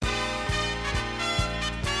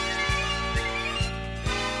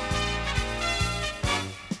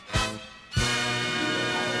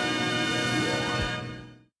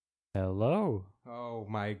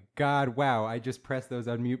my God. Wow. I just pressed those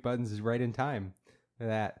unmute buttons right in time for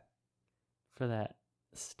that. For that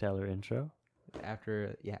stellar intro.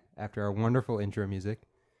 After our wonderful intro music,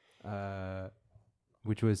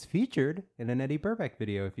 which was featured in an Eddie Burback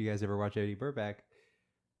video. If you guys ever watch Eddie Burback,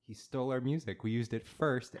 he stole our music. We used it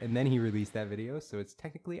first, and then he released that video, so it's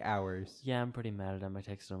technically ours. Yeah, I'm pretty mad at him. I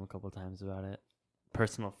texted him a couple times about it.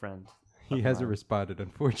 Personal friend. He hasn't responded,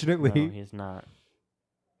 unfortunately. No, he's not.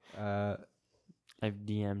 I've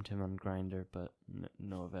DM'd him on Grindr, but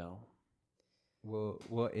no avail.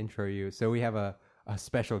 We'll intro you. So we have a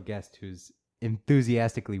special guest who's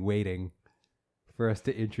enthusiastically waiting for us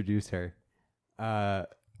to introduce her.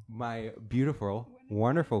 My beautiful,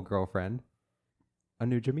 wonderful girlfriend,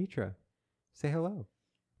 Anuja Mitra. Say hello.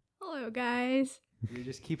 Hello, guys. You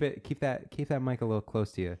just keep that mic a little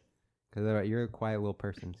close to you, because you're a quiet little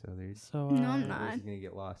person. So No, I'm not. You're gonna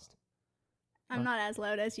get lost. I'm not as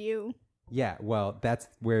loud as you. Yeah, well, that's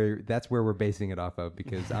where we're basing it off of,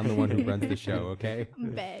 because I'm the one who runs the show. Okay.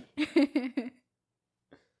 Bet.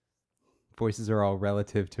 Voices are all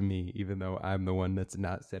relative to me, even though I'm the one that's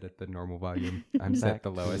not set at the normal volume. I'm set the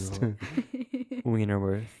lowest.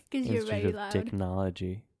 Wienerworth Because you're Institute very of loud.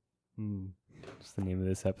 Technology. That's the name of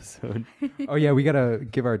this episode. Oh yeah, we gotta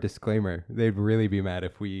give our disclaimer. They'd really be mad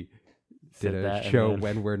if we did Said a that show and then-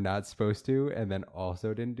 when we're not supposed to, and then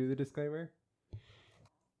also didn't do the disclaimer.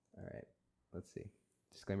 All right, let's see.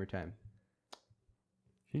 Disclaimer time.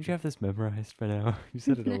 Shouldn't you have this memorized by now? You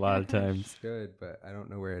said it a lot of times. Good, but I don't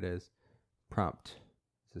know where it is. Prompt.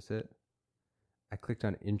 Is this it? I clicked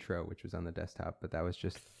on intro, which was on the desktop, but that was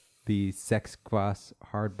just the Sex Boss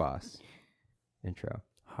Hard Boss intro.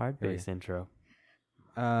 Hard Here we bass intro.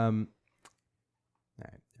 All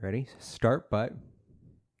right, ready? Start, but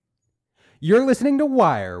you're listening to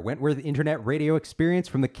Wire, Wentworth Internet Radio Experience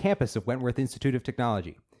from the campus of Wentworth Institute of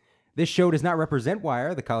Technology. This show does not represent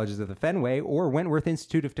Wire, the colleges of the Fenway, or Wentworth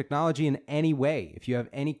Institute of Technology in any way. If you have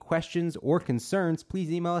any questions or concerns, please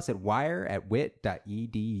email us at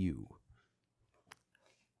wire@wit.edu.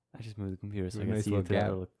 I just moved the computer so I A can nice see little through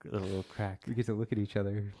that gap. little crack. We get to look at each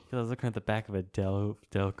other. Because I was looking at the back of a Dell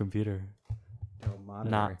computer.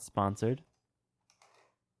 Not sponsored.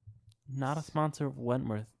 Not a sponsor of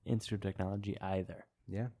Wentworth Institute of Technology either.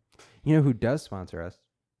 Yeah. You know who does sponsor us?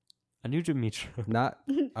 Anuja Mitra. Not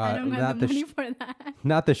I don't not have the money sh- for that.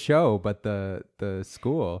 not the show, but the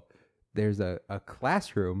school. There's a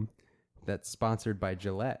classroom that's sponsored by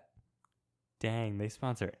Gillette. Dang, they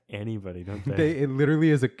sponsor anybody, don't they? It literally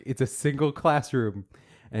is it's a single classroom,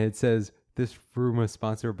 and it says this room was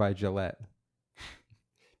sponsored by Gillette.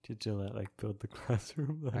 Did Gillette build the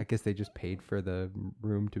classroom? I guess they just paid for the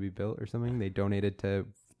room to be built or something. They donated to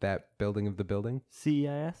that building of the building.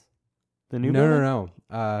 CEIS? The new No, building?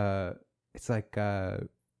 no. It's like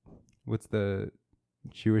what's the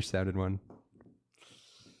Jewish sounded one?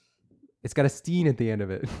 It's got a Steen at the end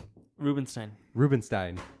of it. Rubenstein.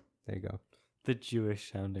 Rubenstein. There you go. The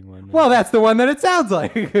Jewish sounding one. Well, that's the one that it sounds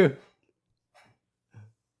like.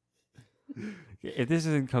 If this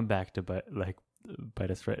doesn't come back to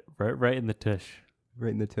bite us right in the tush.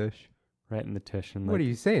 Right in the tush. Right in the tush. And What are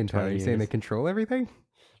you saying, Tyler? Are 20 you saying they years. control everything?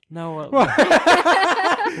 No,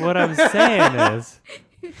 what I'm saying is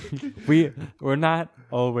we're not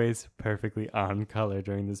always perfectly on color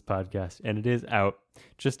during this podcast, and it is out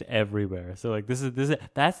just everywhere. So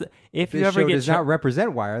that's if This you ever show get does not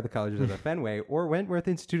represent Wire, the colleges of the Fenway, or Wentworth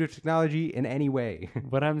Institute of Technology in any way.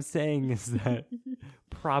 what I'm saying is that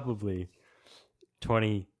probably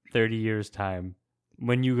 20, 30 years time,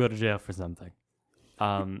 when you go to jail for something,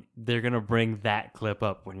 they're gonna bring that clip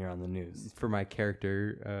up when you're on the news. For my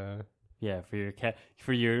character Yeah, for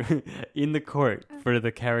your in the court for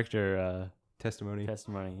the character testimony.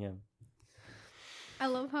 testimony. Yeah. I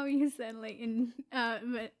love how you said but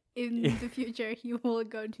in the future he will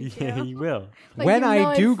go to jail. Yeah, you will. When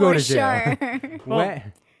I it do go for to jail. sure.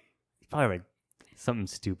 When- Probably something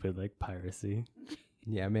stupid like piracy.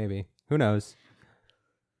 Yeah, maybe. Who knows?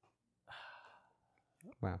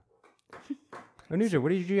 Wow. Anuja, what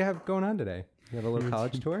did you have going on today? You have a little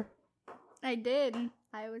college tour? I did.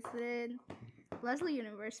 I was in Lesley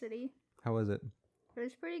University. How was it? It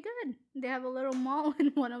was pretty good. They have a little mall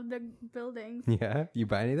in one of the buildings. Yeah? You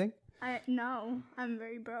buy anything? No, I'm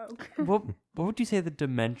very broke. What would you say the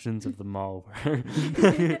dimensions of the mall were?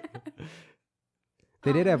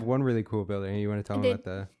 They did have one really cool building. You want to tell them They- about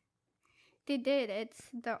the... They did. It's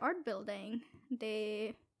the art building.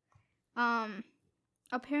 They,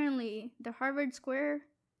 apparently the Harvard Square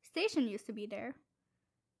station used to be there,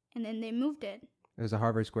 and then they moved it. It was a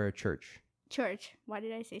Harvard Square church. Church. Why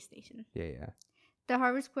did I say station? Yeah, yeah. The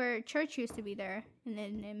Harvard Square church used to be there, and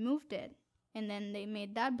then they moved it. and then they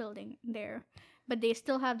made that building there. But they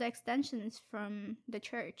still have the extensions from the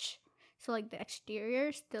church. So like the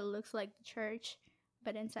exterior still looks like the church,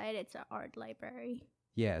 but inside it's an art library.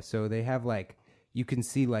 Yeah, so they have like you can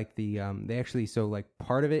see like the they actually so like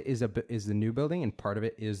part of it is the new building and part of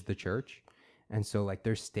it is the church. And so like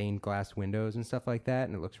there's stained glass windows and stuff like that,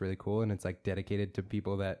 and it looks really cool, and it's like dedicated to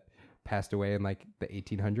people that passed away in like the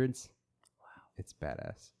 1800s. Wow. It's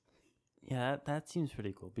badass. Yeah, that seems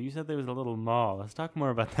pretty cool. But you said there was a little mall. Let's talk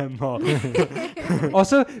more about that mall.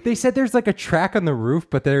 Also, they said there's like a track on the roof,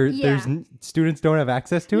 but students don't have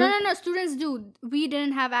access to it? No, students do. We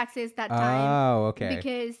didn't have access that time. Oh, okay.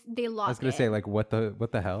 Because they locked it. I was going to say, like, what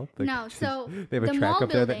the hell? Like, No, so they have a the track mall up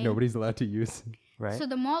there that building- nobody's allowed to use. Right? So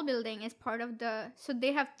the mall building is part of so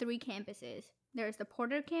they have 3 campuses. There's the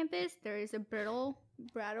Porter campus, there is a Brattle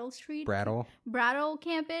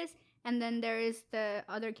campus, and then there is the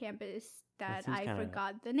other campus that I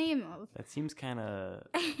forgot the name of. That seems kind of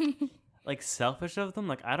like selfish of them.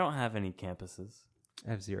 Like, I don't have any campuses.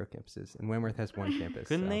 I have 0 campuses, and Wentworth has 1 campus.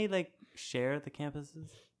 Couldn't they like share the campuses?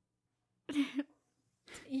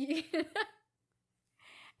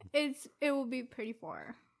 It will be pretty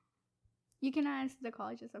far. You can ask the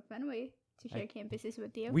colleges of Fenway to share campuses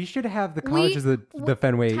with you. We should have the colleges of the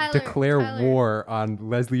Fenway declare war on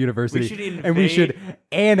Leslie University, and we should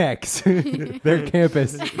annex their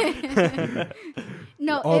campus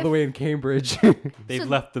No, all the way in Cambridge. They've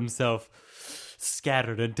left themselves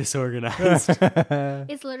scattered and disorganized.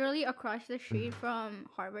 It's literally across the street from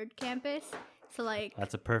Harvard campus. So like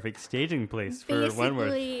That's a perfect staging place for Wentworth.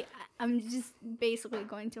 basically, I'm just basically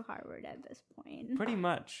going to Harvard at this point. Pretty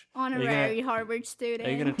much. Honorary Harvard student.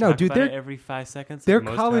 Are you going to No, talk dude, about it every 5 seconds? their like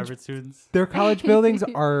most college- Harvard students. Their college buildings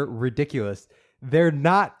are ridiculous. They're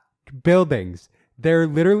not buildings. They're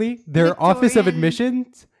literally their office of Victorian-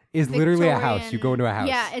 admissions is literally a house. You go into a house.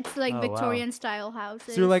 Yeah, it's like Oh, wow. Victorian style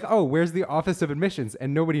houses. So you're like, oh, where's the office of admissions?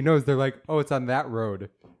 And nobody knows. They're like, oh, it's on that road.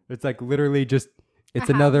 It's like literally just, it's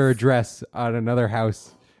another house. address on another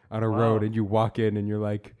house on a Wow. road. And you walk in and you're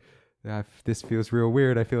like, this feels real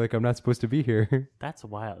weird. I feel like I'm not supposed to be here. That's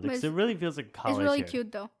wild. But Because it really feels like college it's really here.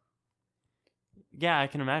 cute though. Yeah, I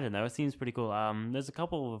can imagine that. It seems pretty cool. There's a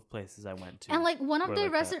couple of places I went to. And like one of were the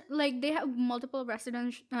like that. they have multiple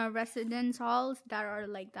residence halls that are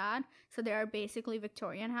like that. So there are basically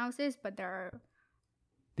Victorian houses, but there are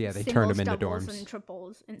Yeah, they turn singles, them into doubles, dorms. and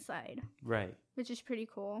triples inside, Right. which is pretty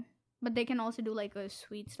cool. But they can also do like a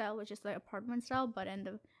suite style, which is the apartment style, but in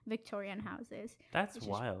the Victorian houses. That's Which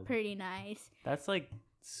wild. Is pretty nice. That's like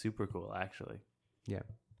super cool, actually. Yeah.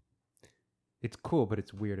 It's cool, but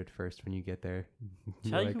it's weird at first when you get there.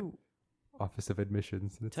 You're Tell like, you, office of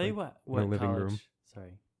admissions. And it's tell you like, what living college. room.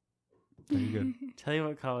 Sorry. Are you good? Tell you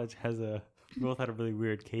what college has a. We both had a really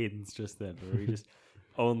weird cadence just then, where we just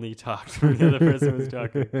only talked when the other person was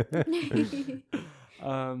talking.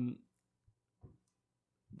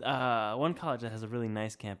 One college that has a really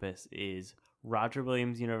nice campus is Roger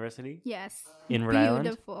Williams University Yes. in Rhode Island.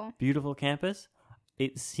 Beautiful. Beautiful campus.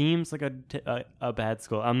 It seems like a bad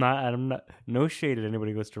school. I'm not. No shade at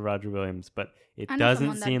anybody who goes to Roger Williams, but it I know doesn't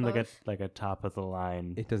someone that seem goes. like a top of the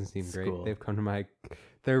line. It doesn't seem School. great. They've come to my.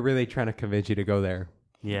 They're really trying to convince you to go there.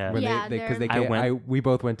 Yeah. When Yeah, because they're- we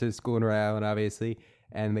both went to school in Rhode Island, obviously,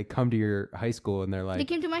 and they come to your high school and they're They like,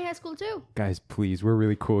 came to my high school too. guys, please, we're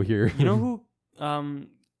really cool here. You know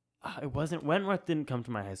who? It wasn't Wentworth. Didn't come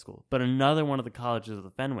to my high school, but another one of the colleges of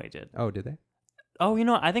the Fenway did. Oh, did they? Oh, you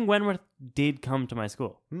know, I think Wentworth did come to my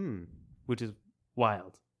school, Hmm. which is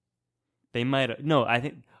wild. They might have. No, I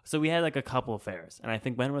think so. We had like a couple of fairs, and I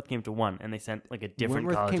think Wentworth came to one, and they sent like a different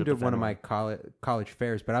Wentworth college. came of to the one of Fenway. my college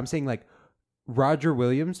fairs, but I'm saying like Roger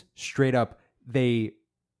Williams, straight up, they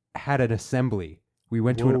had an assembly. We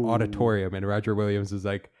went to an Whoa. auditorium, and Roger Williams was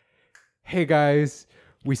like, "Hey guys,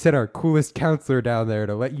 we sent our coolest counselor down there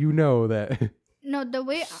to let you know that." No, the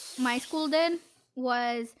way my school did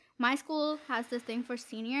was my school has this thing for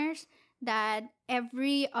seniors that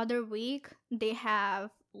every other week they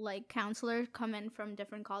have like counselors come in from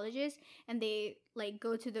different colleges and they like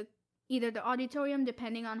go to either the auditorium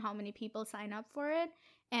depending on how many people sign up for it,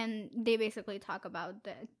 and they basically talk about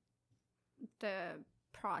the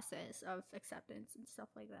process of acceptance and stuff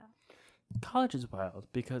like that. College is wild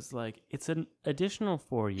because like it's an additional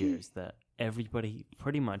 4 years that everybody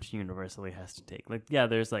pretty much universally has to take. Like, yeah,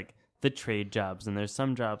 there's like the trade jobs and there's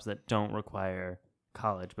some jobs that don't require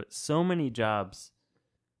college, but so many jobs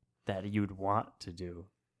that you'd want to do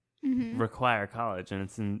require college, and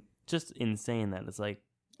it's just insane that it's like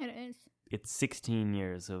It is. it's 16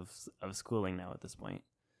 years of schooling now at this point.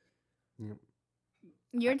 Yep.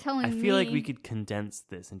 You're telling I me feel like we could condense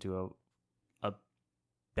this into a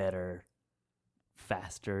better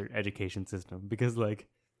faster education system because like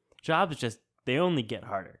jobs just they only get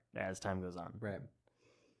harder as time goes on. Right.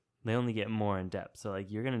 They only get more in depth. So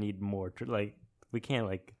like you're gonna need more. Like we can't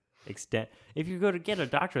like extend. If you go to get a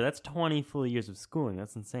doctor, that's 20 full years of schooling.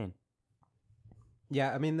 That's insane.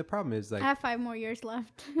 Yeah, I mean the problem is like I have 5 more years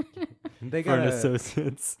left. they For an got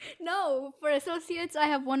associates. No, for associates, I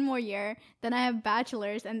have 1 more year. Then I have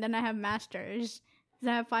bachelor's, and then I have master's. So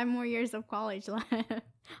I have 5 more years of college left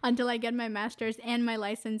until I get my master's and my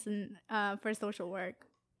license in for social work.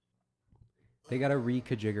 they got to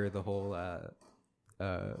rekajigger the whole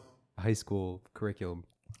high school curriculum.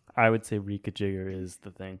 I would say Rika Jigger is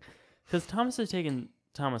the thing. Because Thomas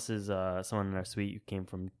is someone in our suite who came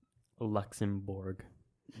from Luxembourg.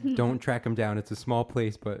 Don't track him down. It's a small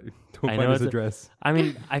place, but don't I find know his it's address. I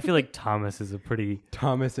mean, I feel like Thomas is a pretty.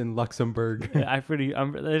 Thomas in Luxembourg.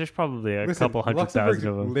 There's probably a Listen, couple hundred Luxembourg's thousand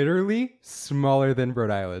of them. literally smaller than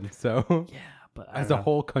Rhode Island. So Yeah, but as a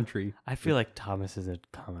whole country, I feel like Thomas is a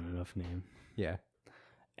common enough name. yeah.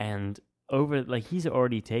 And he's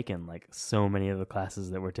already taken like so many of the classes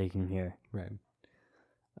that we're taking here. Right.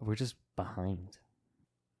 We're just behind.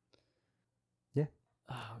 Yeah.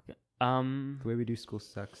 Oh, okay. The way we do school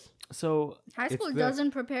sucks. So High It's school the-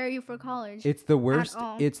 doesn't prepare you for college. It's the worst.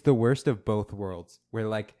 all. It's the worst of both worlds. Where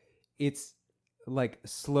like it's like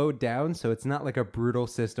slowed down, so it's not like a brutal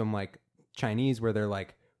system like Chinese, where they're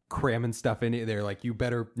like cramming stuff in it. They're like, you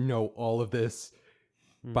better know all of this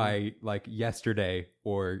by like yesterday,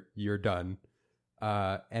 or you're done.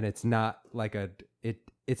 And it's not like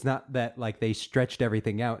It's not that like they stretched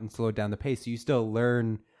everything out and slowed down the pace. So you still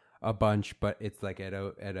learn a bunch, but it's like at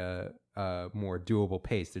a more doable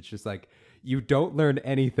pace. It's just like you don't learn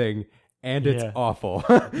anything, and it's Yeah. awful.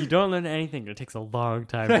 You don't learn anything. It takes a long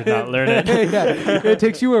time to not learn it. Yeah, it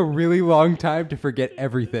takes you a really long time to forget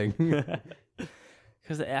everything.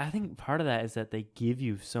 Because I think part of that is that they give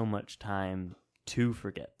you so much time to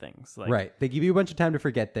forget things. Like, Right. They give you a bunch of time to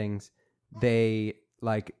forget things. They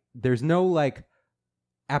like there's no like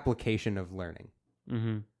application of learning.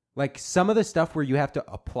 Mm-hmm. Like some of the stuff where you have to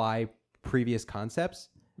apply previous concepts,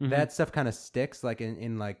 Mm-hmm. that stuff kind of sticks. Like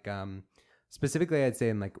in like specifically, I'd say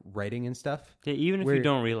in like writing and stuff. Yeah, even if where- you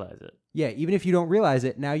don't realize it. Yeah, even if you don't realize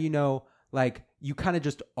it, now you know. Like you kind of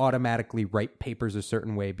just automatically write papers a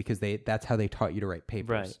certain way because that's how they taught you to write papers,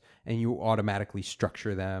 Right. and you automatically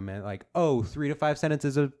structure them. And like, 3 to 5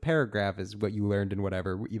 sentences a paragraph is what you learned in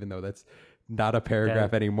whatever. Even though that's not a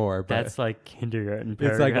paragraph anymore, but That's like kindergarten it's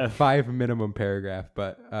paragraph. like a 5 minimum paragraph.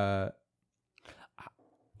 But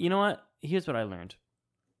You know what? Here's what I learned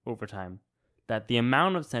over time. That the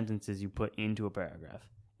amount of sentences you put into a paragraph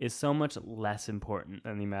is so much less important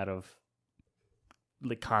than the amount of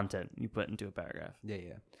like content you put into a paragraph.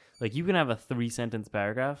 yeah. Like you can have a 3-sentence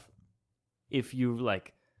paragraph if you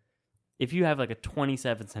have like a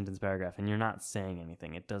 27-sentence paragraph and you're not saying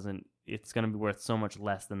anything, it's going to be worth so much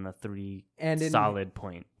less than the 3 And solid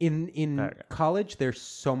point. in paragraph. college, they're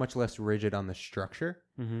so much less rigid on the structure.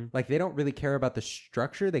 Mm-hmm. Like they don't really care about the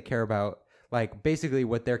structure. They care about like basically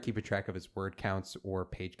what they're keeping track of is word counts or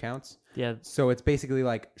page counts. Yeah, So it's basically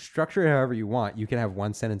like structure it however you want. You can have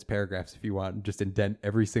 1-sentence paragraphs if you want and just indent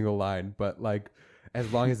every single line. But like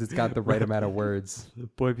as long as it's got the right amount of words.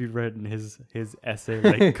 Boy be written his essay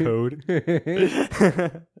like code.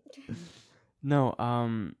 No,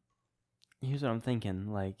 here's what I'm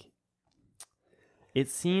thinking. Like, it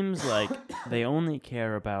seems like they only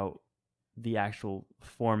care about the actual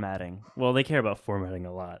formatting. Well, they care about formatting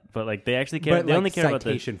a lot, but like they actually care. But They like only care about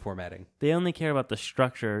the. citation formatting. They only care about the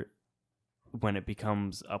structure when it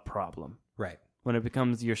becomes a problem. Right. When it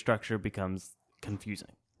becomes your structure becomes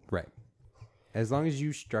confusing. Right. As long as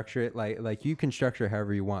you structure it like you can structure it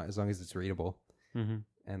however you want as long as it's readable. Mm-hmm.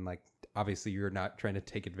 And like obviously you're not trying to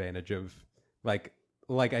take advantage of like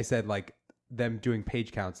I said, like them doing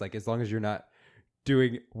page counts. Like as long as you're not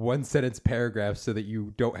doing 1-sentence paragraphs so that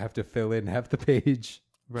you don't have to fill in half the page.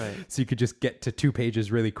 Right. So you could just get to 2 pages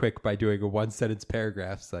really quick by doing a 1-sentence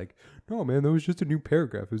paragraph. It's like, no man, that was just a new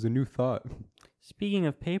paragraph. It was a new thought. Speaking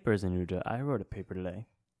of papers, Anuja, I wrote a paper today.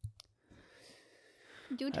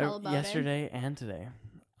 Do tell about yesterday and today.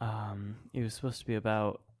 It was supposed to be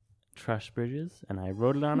about truss bridges, and I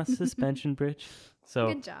wrote it on a suspension bridge. So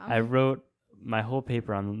Good job. I wrote my whole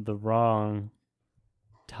paper on the wrong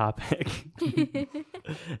topic. it.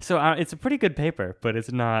 So it's a pretty good paper, but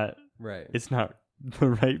it's not. Right. It's not the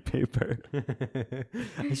right paper.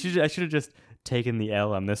 I should have just taken the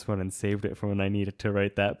L on this one and saved it for when I needed to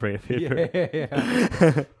write that paper.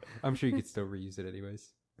 Yeah. I'm sure you could still reuse it anyways.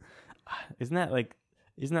 Isn't that like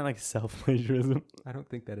self plagiarism? I don't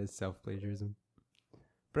think that is self-plagiarism.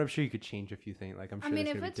 But I'm sure you could change a few things. Like I'm sure there's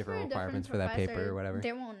if gonna be it's different for a requirements for different that paper professor, or whatever.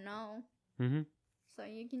 they won't know. Mm-hmm. So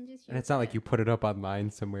you can just. And it's not like you put it up online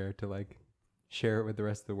somewhere to like share it with the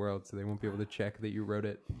rest of the world, so they won't be able to check that you wrote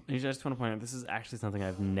it. I just want to point out this is actually something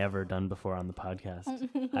I've never done before on the podcast.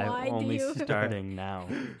 Why I'm only do you? starting now.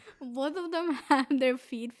 Both of them have their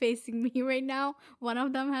feet facing me right now. One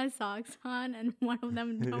of them has socks on, and one of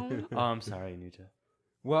them don't. Oh, I'm sorry, Anuja.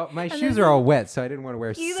 Well, my And shoes then are all wet, so I didn't want to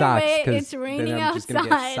wear Either socks way, because it's raining then I'm just gonna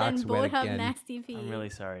get outside, socks and wet both have again. nasty feet. I'm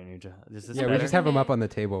really sorry, Anuja. Is this Yeah, we better? just have them up on the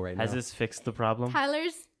table right now. Has this fixed the problem?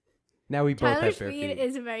 Now we both Tyler's have bare feet feet.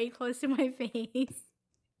 is very close to my face.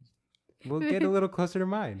 We'll get a little closer to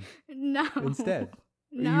mine No. instead.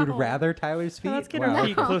 No. You'd rather Tyler's feet? Well, let's get Wow. our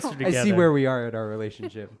feet closer I together. I see where we are in our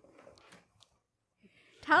relationship.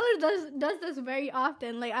 Tyler does this very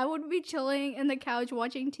often. Like I would be chilling in the couch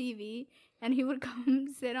watching TV, and he would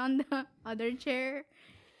come sit on the other chair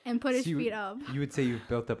and put his So feet up. You would say you've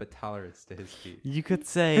built up a tolerance to his feet. You could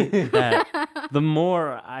say that the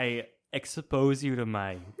more I expose you to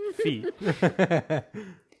my feet, the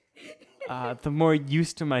more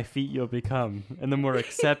used to my feet you'll become, and the more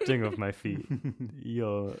accepting of my feet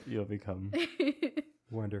you'll become.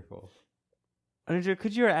 Wonderful. Anuja,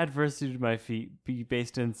 could your adversity to my feet be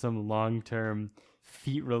based in some long-term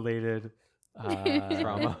feet-related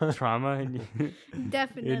trauma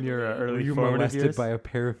Definitely. in your Were early you formative molested years? by a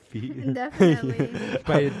pair of feet? Definitely.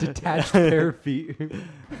 By a detached pair of feet?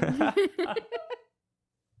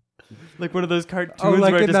 Like one of those cartoons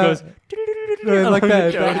like where it in just the- goes like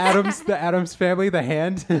along the Adams family, the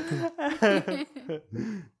hand.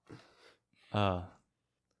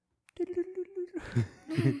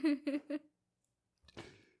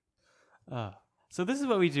 So this is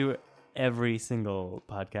what we do every single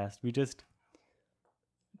podcast. We just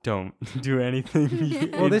don't do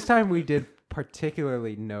anything. Well, this time we did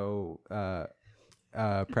particularly no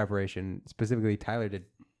preparation. Specifically, Tyler did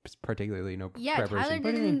particularly no Yeah, preparation.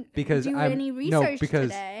 Tyler didn't Because do I'm- any no, research because-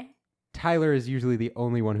 today. Tyler is usually the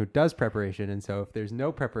only one who does preparation, and so if there's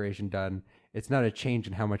no preparation done, it's not a change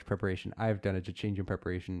in how much preparation I've done; it's a change in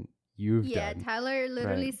preparation you've Yeah, done. Tyler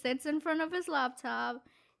literally Right. sits in front of his laptop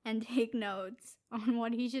and take notes on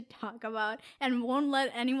what he should talk about and won't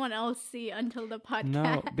let anyone else see until the podcast.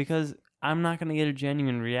 No, because I'm not going to get a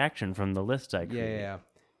genuine reaction from the list I Yeah, created. yeah.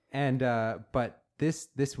 And but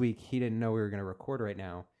this week he didn't know we were going to record right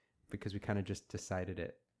now because we kind of just decided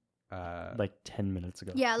it. Like 10 minutes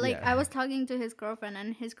ago. Yeah, like Yeah. I was talking to his girlfriend,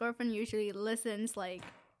 and his girlfriend usually listens like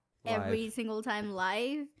every Live. single time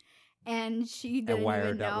live, and she At didn't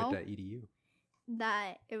even know wired.wit.edu.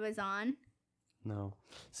 that it was on. No.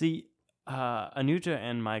 See, Anuja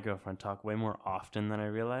and my girlfriend talk way more often than I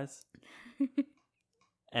realize.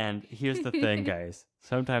 And here's the thing, guys.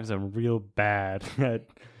 Sometimes I'm real bad at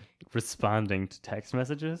responding to text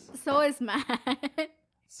messages. So is Matt.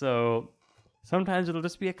 So sometimes it'll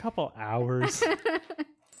just be a couple hours.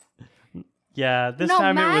 Yeah, this No,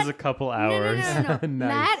 time it was Matt- a couple No, hours. no. Nice.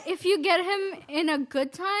 Matt, if you get him in a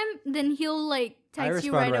good time, then he'll like I text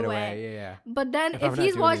you respond right away. Yeah, yeah. But then If I'm if not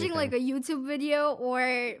he's doing watching anything. like a YouTube video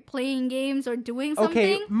or playing games or doing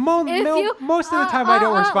something, Okay, most of the time I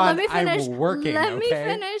don't respond. let me finish. I'm working. Let me okay?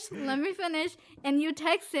 finish. Let me finish. And you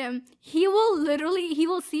text him, he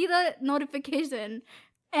will see the notification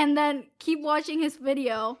and then keep watching his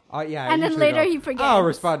video. Yeah. And I then usually later go, he forgets. I'll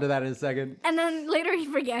respond to that in a second. And then later he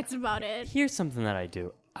forgets about it. Here's something that I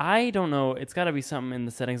do. I don't know. It's got to be something in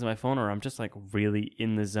the settings of my phone, or I'm just like really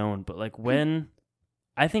in the zone. But like when,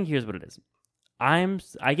 I think here's what it is.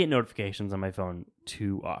 I get notifications on my phone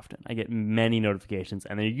too often. I get many notifications,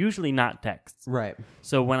 and they're usually not texts. Right.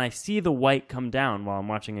 So when I see the white come down while I'm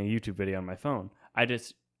watching a YouTube video on my phone, I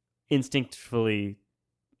just instinctively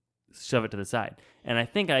shove it to the side. And I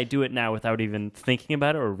think I do it now without even thinking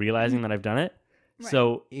about it or realizing that I've done it. Right.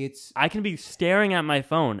 So It's I can be staring at my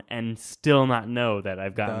phone and still not know that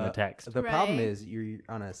I've gotten the text. The problem Right. is you're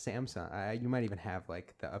on a Samsung. You might even have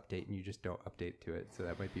like the update, and you just don't update to it. So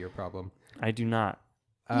that might be your problem. I do not.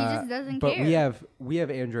 He just doesn't but care. we have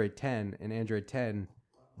Android 10, and Android 10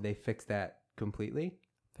 they fixed that completely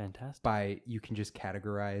Fantastic. by you can just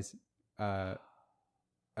categorize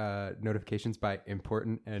notifications by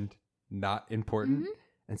important and not important,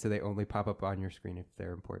 and so they only pop up on your screen if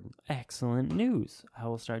they're important. Excellent news. I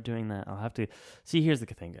will start doing that. I'll have to see. Here's the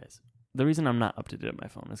thing, guys. The reason I'm not updated on my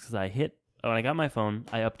phone is because when I got my phone,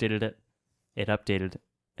 I updated it. It updated,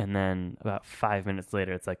 and then about 5 minutes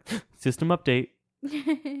later, it's like system update.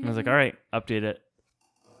 And I was like, all right, update it.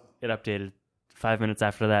 It updated. 5 minutes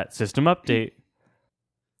after that, system update.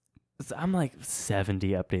 because I'm like 70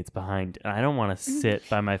 updates behind, and I don't want to sit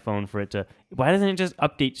by my phone for it to. Why doesn't it just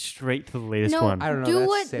update straight to the latest No, one? I don't know. do That's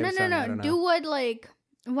what? Samsung, I don't know. Do what like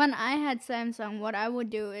when I had Samsung. What I would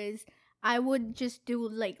do is I would just do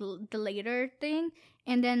like the later thing,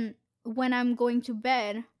 and then when I'm going to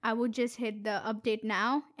bed, I would just hit the update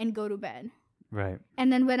now and go to bed. Right.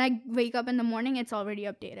 And then when I wake up in the morning, it's already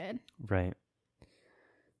updated. Right.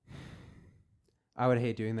 I would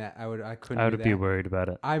hate doing that. I couldn't. I do would be that. worried about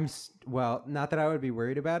it. Well, not that I would be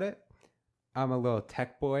worried about it. I'm a little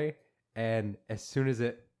tech boy, and as soon as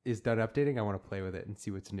it is done updating, I want to play with it and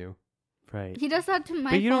see what's new. Right. He does that to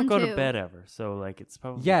my phone But you don't go too. to bed ever, so like it's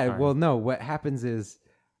probably Yeah, fine. well, no. What happens is,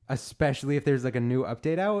 especially if there's like a new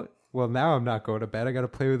update out, well, now I'm not going to bed. I got to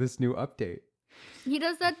play with this new update. He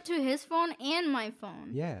does that to his phone and my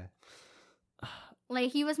phone. Yeah.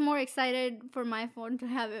 Like he was more excited for my phone to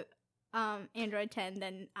have it Android 10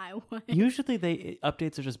 than I was. Usually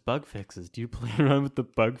updates are just bug fixes. Do you play around with the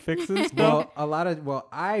bug fixes? Well,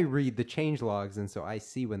 I read the change logs, and so I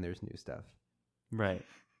see when there's new stuff. Right.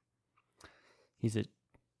 He's a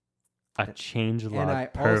change log And I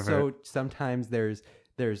pervert. also sometimes there's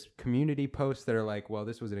community posts that are like, well,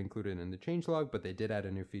 this wasn't included in the change log, but they did add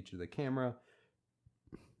a new feature to the camera.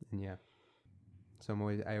 And yeah. So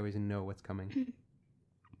I always know what's coming.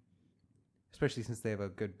 Especially since they have a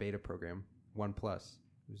good beta program, OnePlus,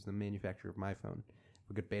 who's the manufacturer of my phone.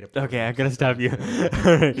 A good beta program. Okay, I gotta stop you.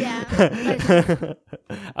 Yeah.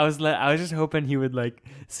 I was just hoping he would like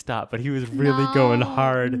stop, but he was really going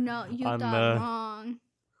hard. No, you on thought the- wrong.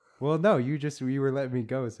 Well, no, you were letting me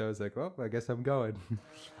go, so I was like, well, I guess I'm going.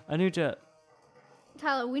 Anuja,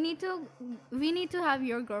 Tyler, we need to have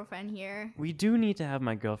your girlfriend here. we do need to have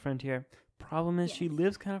my girlfriend here. Problem is, she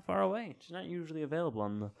lives kind of far away. She's not usually available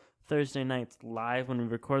on the Thursday nights live when we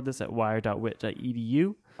record this at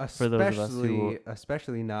wire.wit.edu. For those of us who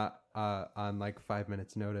Especially not on like 5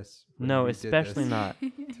 minutes notice. when No, we did especially this not.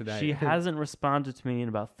 tonight. She hasn't responded to me in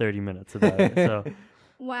about 30 minutes about it. So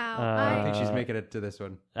Wow. I don't think she's Uh, making it to this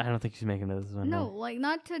one. I don't think she's making it this one. no, like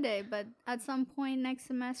not today, but at some point next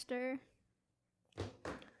semester.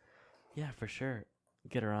 Yeah, for sure.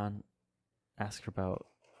 Get her on. Ask her about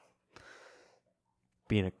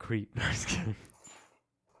being a creep. No, just kidding.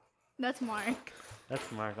 That's Mark.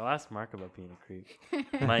 That's Mark. I'll ask Mark about being a creep.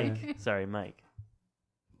 Mike. Sorry, Mike.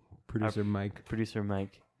 Producer Mike. Producer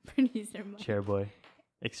Mike. Producer Mark. Chairboy.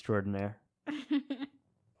 Extraordinaire.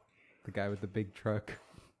 The guy with the big truck.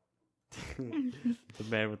 The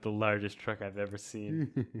man with the largest truck I've ever seen.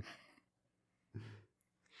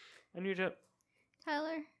 Anuja,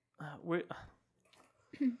 Tyler.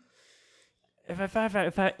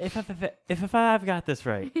 if I've got this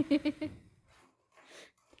right,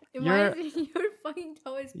 Why is your fucking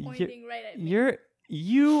toe is pointing right at me?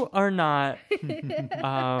 you are not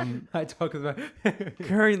I talk with my.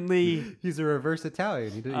 currently. He's a reverse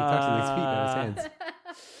Italian. He talks with his feet, not his hands.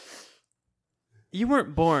 You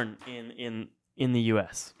weren't born in the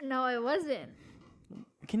U.S. No, it wasn't.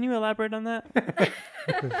 Can you elaborate on that?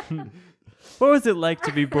 What was it like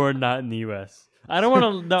to be born not in the U.S.? I don't want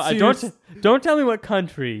to know. So Don't tell me what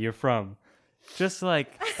country you're from. Just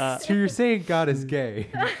like So you're saying God is gay?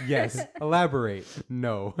 Yes. Elaborate.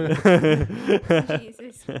 No.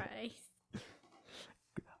 Jesus Christ.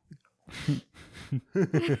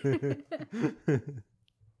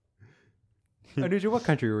 Anuja, what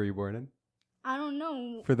country were you born in? I don't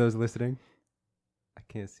know. For those listening, I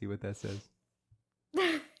can't see what that says.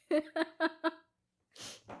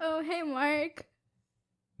 Oh, hey, Mark.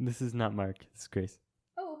 This is not Mark. It's Grace.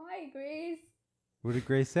 Oh, hi, Grace. What did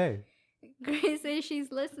Grace say? Grace says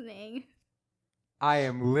she's listening. I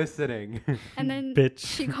am listening. And then Bitch.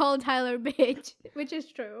 she called Tyler bitch, which is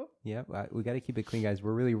true. Yeah, we got to keep it clean, guys.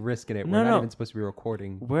 We're really risking it. No, We're not no. even supposed to be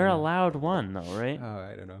recording. We're allowed one though, right? Oh,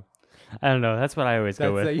 I don't know. I don't know. That's what I always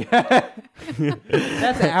go with. Yeah.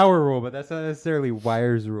 That's our rule, but that's not necessarily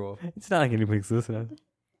Wire's rule. It's not like anybody's listening.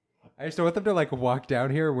 I just don't want them to like walk down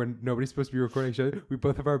here when nobody's supposed to be recording. Show. We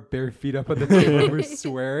both have our bare feet up on the table and we're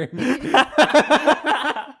swearing.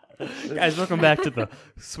 Guys, welcome back to the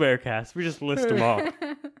Swearcast. We just list them all.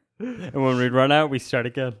 And when we run out, we start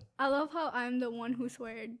again. I love how I'm the one who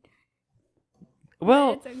sweared.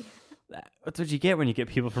 Well, It's okay. that's what you get when you get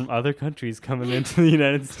people from other countries coming into the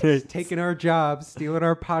United States. Taking our jobs, stealing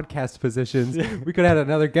our podcast positions. We could have had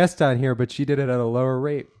another guest on here, but she did it at a lower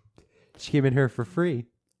rate. She came in here for free.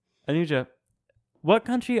 Anuja, what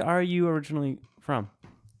country are you originally from?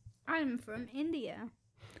 I'm from India.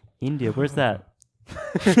 India. Where's that?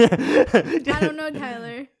 I don't know,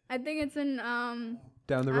 Tyler. I think it's in Down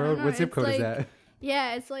the I don't road? know, What zip it's code is like- that?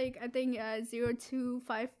 yeah, it's like I think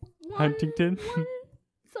 0251. Huntington?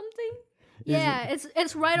 something. Is Yeah,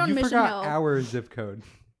 it's right on you Mission forgot Hill. our zip code.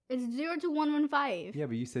 It's 02115. Yeah,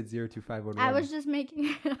 but you said 02511. I was just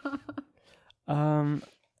making it up.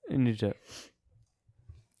 Ninja,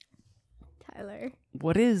 Tyler.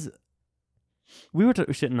 what is? We were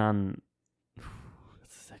shitting on.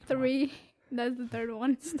 What's the second one? 3. That's the third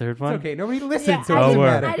one. It's the third It's one. okay. Nobody Yeah, listens, so it I doesn't did-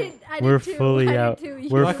 matter. I did We're too. fully I did out. too.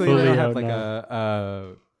 We're Luckily, fully they don't out have like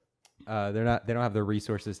now. they don't have the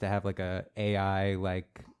resources to have like a AI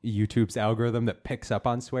like YouTube's algorithm that picks up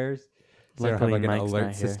on swears. So they don't have Luckily, like an Mike's alert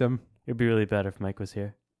not here. system. It'd be really bad if Mike was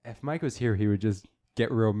here. If Mike was here, he would just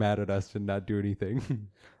get real mad at us and not do anything.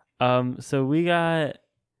 So we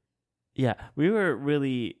were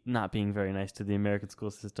really not being very nice to the American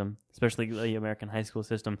school system, especially the American high school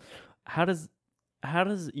system. How does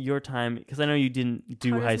your time? Because I know you didn't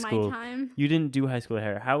do How high does my school. time? You didn't do high school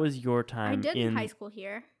here. How was your I time did in high school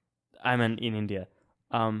here. I meant in India.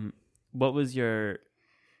 What was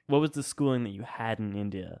the schooling that you had in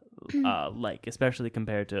India like, especially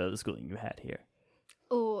compared to the schooling you had here?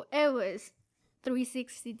 Oh, it was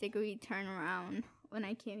 360-degree turnaround when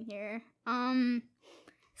I came here.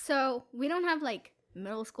 So we don't have like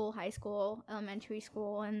middle school, high school, elementary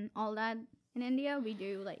school, and all that in India. We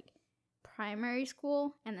do like primary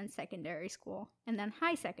school and then secondary school and then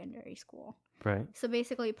high secondary school. Right. So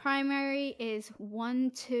basically, primary is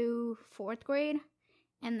 1 to 4th grade,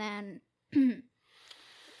 and then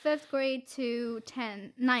 5th grade to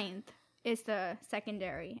 9th is the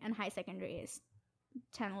secondary, and high secondary is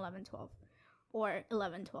 10, 11, 12, or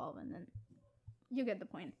 11, 12, and then you get the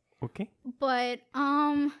point. Okay. But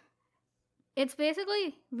it's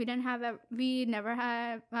basically we never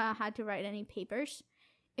had to write any papers.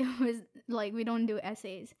 It was like we don't do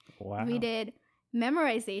essays. Wow. We did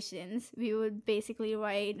memorizations. We would basically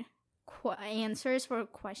write answers for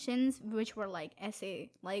questions, which were like essay,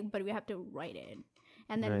 but we have to write it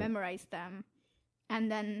and then Right. memorize them,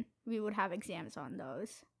 and then we would have exams on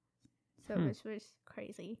those. So it was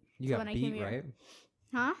crazy. You So got when I came beat, here- right?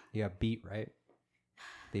 Huh? You got beat, right?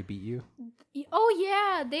 They beat you. Oh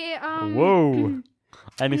yeah, they Whoa.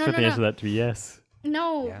 I didn't No, expect the no, answer to that to be yes.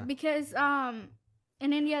 No, Yeah. because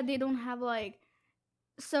in India they don't have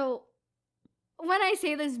so when I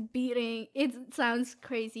say this beating, it sounds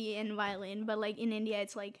crazy and violent, but like in India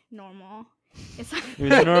it's like normal. It's like It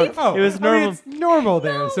was normal. It was normal. it's normal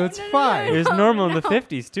there, No, so it's no, no, fine. It was No, normal in the no.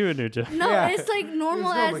 50s too, Anuja. no, Yeah. it's like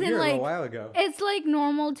normal It was as in here a little like while ago. it's like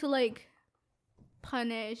normal to like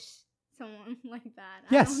punish someone like that.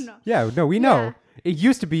 I Yes. don't know. Yeah. No, we know. Yeah. It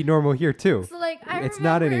used to be normal here too. So like It's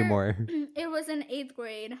not anymore. It was in 8th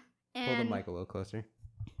grade, Hold the and mic a little closer.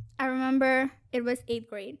 I remember it was 8th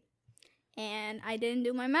grade, and I didn't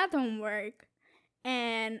do my math homework,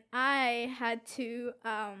 and I had to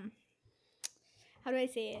how do I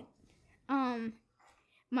say it?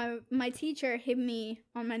 My teacher hit me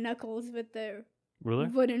on my knuckles with the Ruler?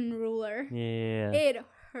 wooden ruler. Yeah. It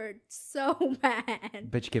hurt so bad.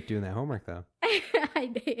 Bet you kept doing that homework though. I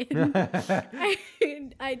did.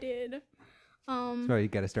 I did. So you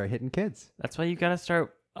got to start hitting kids. That's why you gotta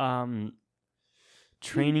start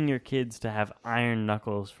training your kids to have iron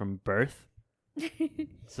knuckles from birth,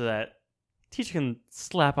 so that teacher can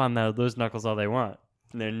slap on those knuckles all they want,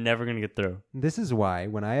 and they're never gonna get through. This is why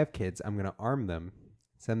when I have kids, I'm going to arm them,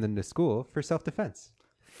 send them to school for self-defense.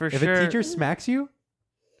 For If sure. a teacher smacks you,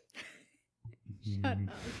 Shut up.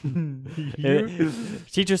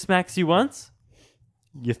 Teacher smacks you once,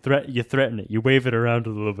 you threaten it. You wave it around a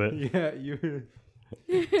little bit. yeah, you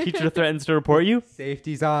Teacher threatens to report you.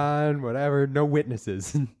 safety's on, whatever, no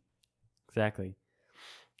witnesses. Exactly.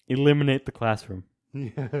 Eliminate the classroom.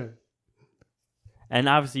 Yeah. And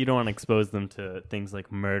obviously, you don't want to expose them to things like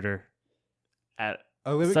murder at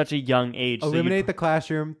Elim- such a young age. So you eliminate the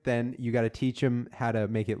classroom, then you got to teach them how to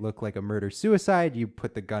make it look like a murder-suicide. You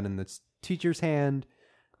put the gun in the teacher's hand.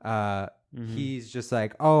 He's just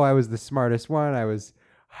like, oh, I was the smartest one. I was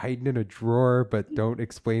hiding in a drawer, but don't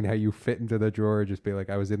explain how you fit into the drawer. Just be like,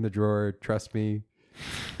 I was in the drawer. Trust me.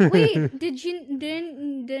 Wait,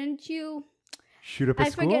 didn't you? Shoot up a I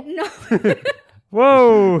school? forget. No,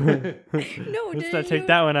 Whoa! no. Let's didn't not take you-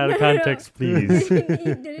 that one out of No, no, no. context, please.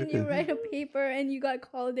 Didn't you write a paper and you got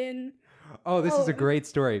called in? Oh, this is a Oh. great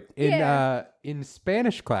story. Yeah. In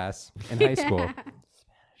Spanish class in high school,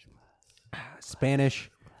 Spanish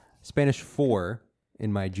 4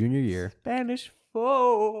 in my junior year, Spanish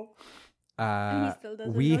 4. He still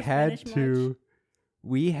doesn't we know had Spanish to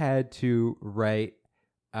write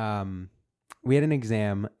we had an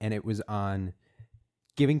exam, and it was on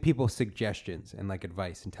giving people suggestions and like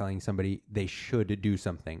advice and telling somebody they should do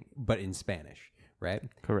something, but in Spanish, right?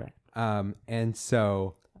 Correct. And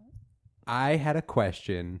so I had a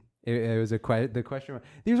question. It was the question.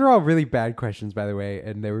 These were all really bad questions, by the way,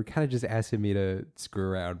 and they were kind of just asking me to screw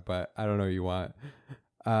around. But I don't know what you want.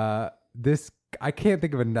 This I can't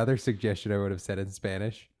think of another suggestion I would have said in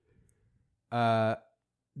Spanish.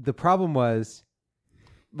 The problem was,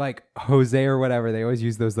 like Jose or whatever. They always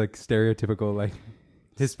use those like stereotypical like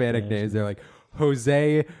Hispanic names. They're like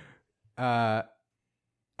Jose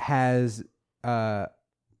has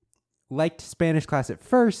liked Spanish class at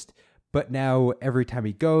first. But now every time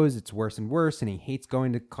he goes, it's worse and worse, and he hates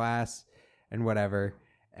going to class and whatever.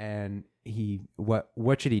 And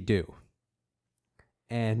what should he do?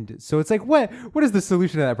 And so it's like, what is the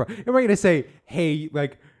solution to that problem? Am I going to say, hey,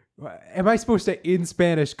 like, am I supposed to in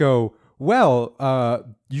Spanish go, well,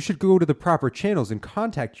 you should go to the proper channels and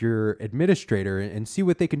contact your administrator and see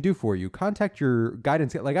what they can do for you. Contact your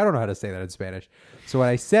guidance. Like, I don't know how to say that in Spanish. So what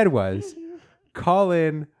I said was, call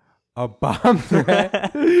in a bomb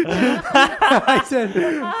threat. I said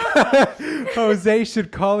Jose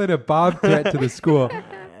should call in a bomb threat to the school.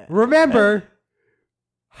 Remember,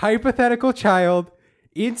 hypothetical child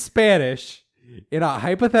in Spanish in a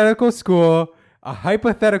hypothetical school, a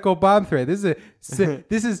hypothetical bomb threat. This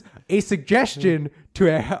is a suggestion to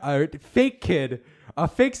a fake kid. A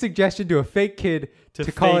fake suggestion to a fake kid to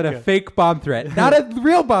call it a fake bomb threat. Not a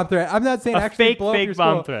real bomb threat. I'm not saying actually blow up your school.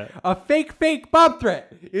 Bomb threat. A fake bomb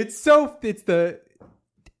threat. It's the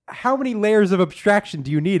how many layers of abstraction do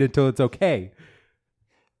you need until it's okay?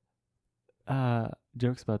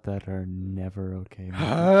 Jokes about that are never okay.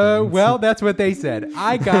 Well, that's what they said.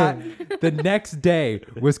 I got the next day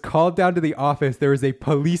was called down to the office. There was a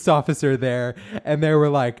police officer there, and they were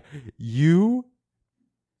like, "You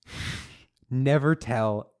never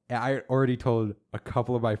tell." I already told a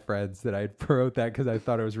couple of my friends that I wrote that because I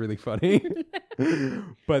thought it was really funny.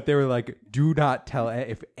 But they were like, "Do not tell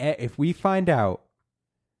if we find out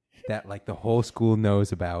that like the whole school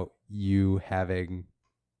knows about you having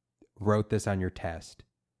wrote this on your test,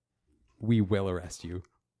 we will arrest you."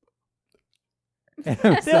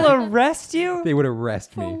 They'll arrest you? They would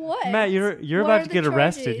arrest For me. what? Matt, you're What about are to the get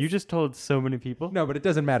arrested. charges? You just told so many people. No, but it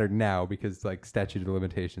doesn't matter now because like statute of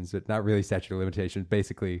limitations. It's not really statute of limitations.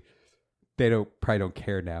 Basically, they probably don't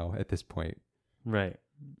care now at this point. Right.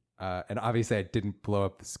 And obviously, I didn't blow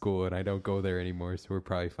up the school, and I don't go there anymore, so we're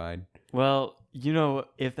probably fine. Well, you know,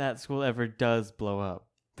 if that school ever does blow up,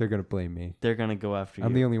 They're gonna blame me. they're going to go after I'm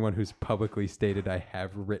you. the only one who's publicly stated I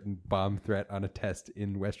have written bomb threat on a test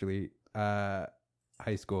in Westerly High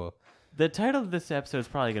School. The title of this episode is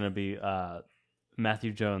probably going to be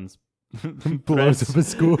Matthew Jones Blows up a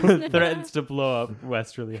school. threatens to blow up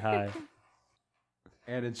Westerly High.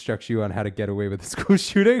 And instructs you on how to get away with a school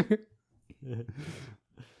shooting.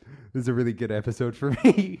 This is a really good episode for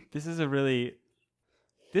me. This is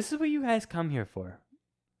what you guys come here for.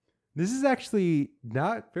 This is actually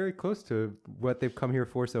not very close to what they've come here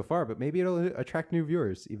for so far, but maybe it'll attract new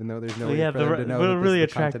viewers, even though there's no way for them to know. It'll that really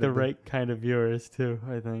this is attract content the of right kind of viewers too,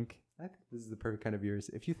 I think. I think this is the perfect kind of viewers.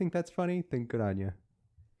 If you think that's funny, then good on you.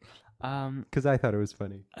 Um, Because I thought it was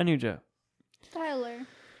funny. Anuja, Tyler.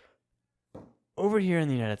 over here in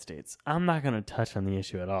the United States, I'm not going to touch on the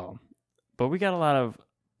issue at all, but we got a lot of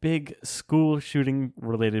big school shooting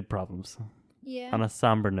related problems. Yeah. On a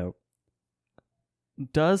somber note,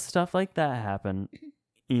 does stuff like that happen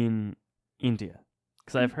in India?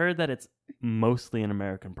 Because I've heard that it's mostly an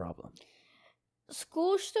American problem.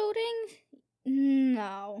 School shootings?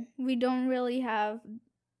 No, we don't really have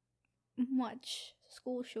much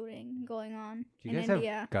school shooting going on Do you in guys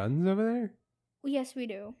India. have guns over there? Yes, we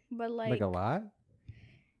do, but Like a lot?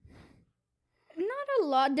 not a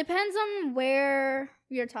lot. Depends on where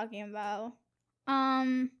you're talking about.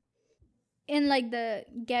 In like the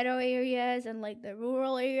ghetto areas and like the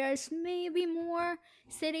rural areas, maybe more.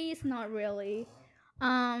 Cities, not really.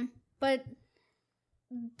 But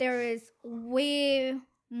there is way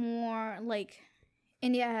more. Like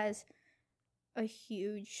India has a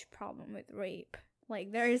huge problem with rape.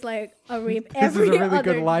 Like there is like a rape This every is a really other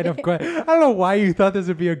good line of day. questions. I don't know why you thought this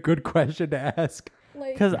would be a good question to ask.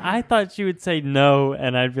 Like, Because I thought she would say no,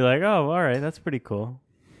 and I'd be like, oh, all right, that's pretty cool.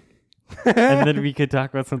 And then we could talk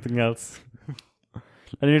about something else.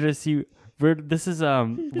 And you just see,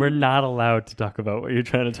 we're not allowed to talk about what you're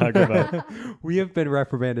trying to talk about. We have been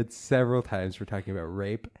reprimanded several times for talking about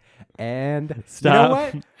rape. And Stop.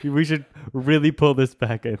 you know what? We should really pull this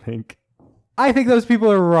back, I think. I think those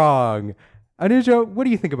people are wrong. Anuja, what do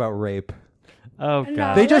you think about rape? Oh, no,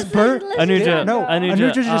 God. They just burnt- Anuja, No, Anuja,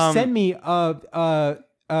 Anuja just um, sent me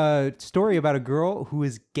a story about a girl who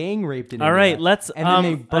was gang raped in All India, right, let's... and then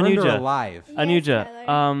they burned her Anuja, alive. Yes, Anuja,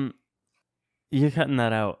 Tyler. you're cutting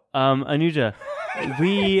that out. Anuja,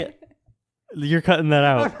 we You're cutting that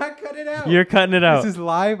I'm out. not cutting it out. You're cutting it out. This is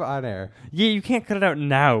live on air. Yeah, you can't cut it out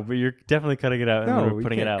now, but you're definitely cutting it out and No, then we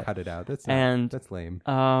putting can't it out. cut it out. That's lame.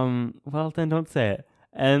 Well, then don't say it.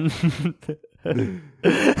 And I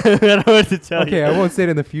don't know what to tell you. Okay, I won't say it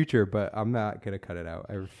in the future, but I'm not gonna cut it out.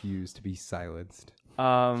 I refuse to be silenced.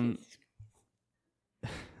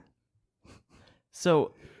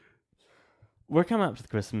 So we're coming up to the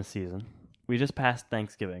Christmas season. We just passed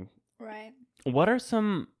Thanksgiving. Right. What are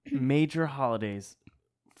some major holidays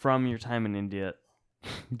from your time in India?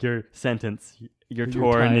 Your sentence. Your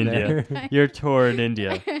tour in time India. there. Your tour in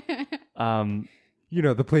India. You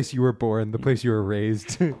know, the place you were born, the place you were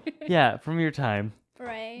raised. Yeah, from your time.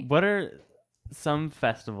 Right. What are some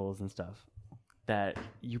festivals and stuff that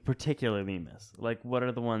you particularly miss? Like, what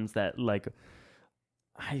are the ones that, like,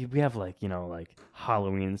 we have, like, you know, like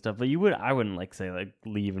Halloween and stuff, but I wouldn't, like, say, like,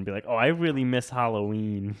 leave and be like, oh, I really miss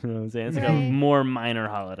Halloween. You know what I'm saying? It's like a Right. more minor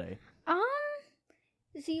holiday.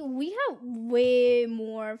 See, we have way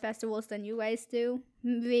more festivals than you guys do.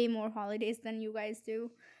 Way more holidays than you guys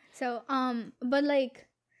do. So, but like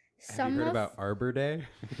Have some you heard of about Arbor Day?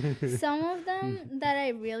 some of them that I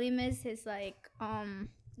really miss is like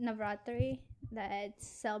Navratri, that's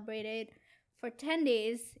celebrated for 10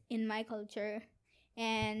 days in my culture.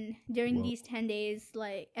 And during Whoa. these 10 days,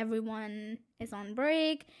 like everyone is on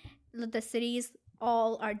break. The cities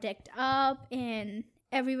all are decked up, and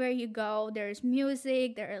everywhere you go, there's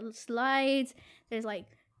music, there's lights, there's like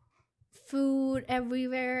food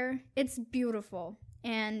everywhere. It's beautiful.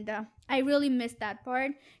 And I really miss that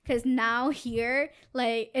part because now here,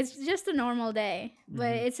 like, it's just a normal day,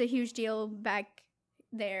 but it's a huge deal back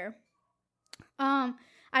there.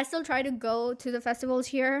 I still try to go to the festivals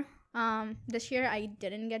here. This year I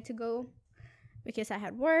didn't get to go because I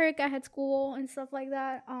had work, I had school and stuff like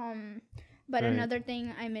that. But Right. another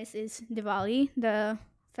thing I miss is Diwali, the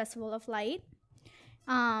Festival of Light.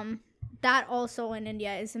 That also in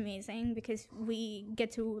India is amazing because we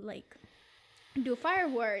get to like do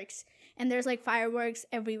fireworks, and there's like fireworks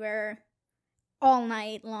everywhere all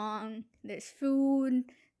night long. There's food,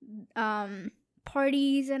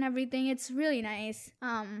 parties and everything. It's really nice.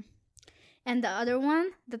 And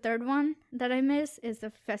the third one that I miss is the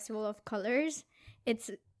Festival of Colors. It's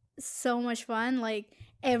so much fun. Like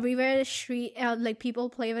everywhere the street, like people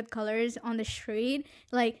play with colors on the street.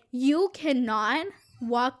 Like you cannot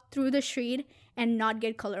walk through the street and not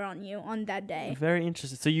get color on you on that day. Very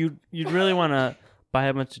interesting. So you'd really want to buy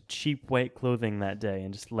a bunch of cheap white clothing that day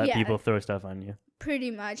and just let Yeah. people throw stuff on you. Pretty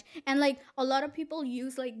much. And like a lot of people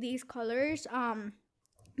use like these colors,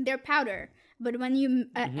 they're powder, but when you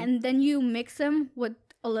and then you mix them with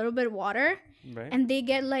a little bit of water, Right. and they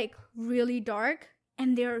get like really dark,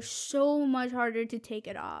 and they're so much harder to take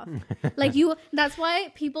it off. Like that's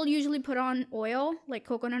why people usually put on oil, like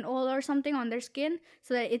coconut oil or something on their skin,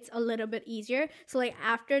 so that it's a little bit easier. So like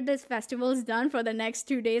after this festival is done, for the next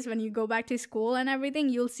 2 days when you go back to school and everything,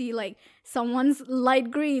 you'll see like someone's light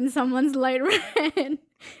green, someone's light red,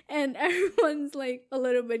 and everyone's like a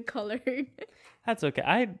little bit colored. That's okay.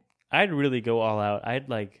 I'd really go all out. I'd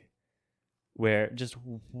like wear just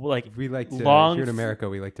like We like to, long here in America,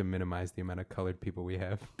 we like to minimize the amount of colored people we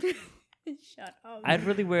have. Shut up. I'd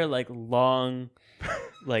really wear like long,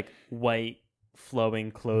 like white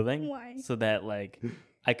flowing clothing. Why? So that like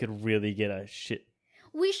I could really get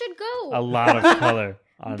We should go. a lot of color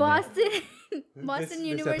on me. Boston This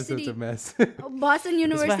University. episode's a mess. Boston This is what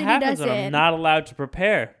University happens does when it. I'm not allowed to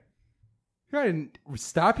prepare. I didn't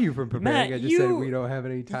stop you from preparing. Matt, I just said you- we don't have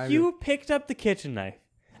any time. You picked up the kitchen knife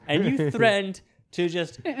and you threatened to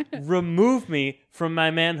just remove me from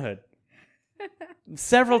my manhood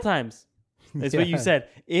several times. That's what you Yeah. said.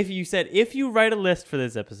 If you write a list for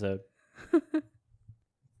this episode,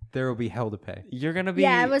 There will be hell to pay. you're gonna be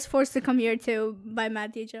Yeah, I was forced to come here too by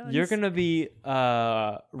Matthew Jones. you're gonna be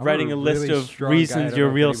I'm writing a list really of strong guy. I reasons don't you're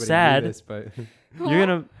know if real anybody knew sad. this, but You're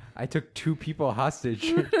gonna I took 2 people hostage,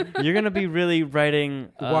 you're gonna be really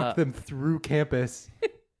writing. walked them through campus,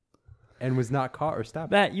 and was not caught or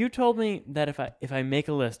stopped. Matt, you told me that if I make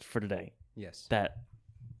a list for today, Yes. that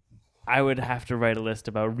I would have to write a list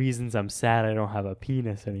about reasons I'm sad I don't have a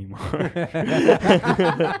penis anymore.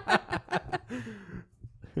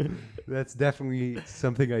 That's definitely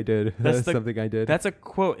something I did. That's That's the- something I did. That's a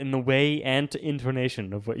quote in the way and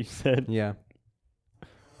intonation of what you said. Yeah.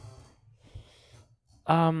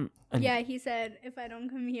 And Yeah, he said, if I don't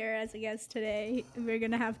come here as a guest today, we're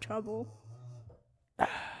going to have trouble.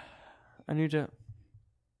 Anuja,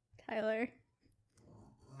 Tyler.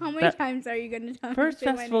 How many That- times are you going to tell first me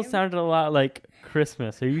to say my festival name? sounded a lot like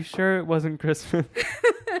Christmas. Are you sure it wasn't Christmas?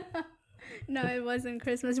 No, it wasn't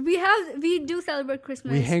Christmas. We do celebrate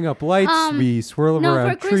Christmas. We hang up lights. We swirl them No,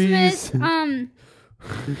 around for Christmas,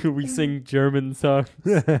 trees. We sing German songs.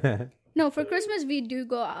 no, for Christmas we do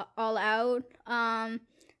go all out.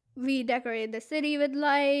 We decorate the city with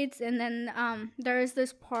lights, and then there is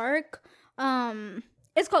this park.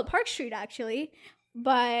 It's called Park Street actually,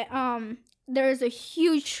 but there is a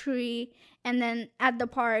huge tree, and then at the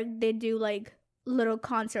park they do like little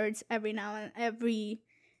concerts every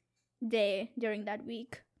day during that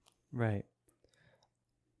week. Right.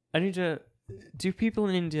 Do people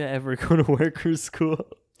in India ever go to work or school?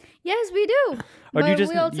 Yes, we do. Or do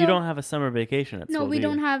you But you don't have a summer vacation at No, school? we do you?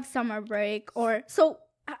 don't have summer break.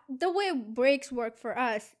 The way breaks work for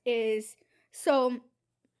us is, so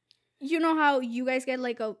you know how you guys get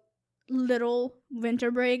like a little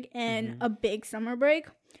winter break and a big summer break?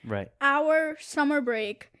 Right. Our summer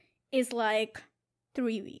break is like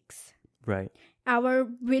 3 weeks. Right. Our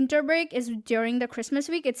winter break is during the Christmas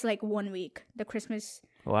week. It's like 1 week, the Christmas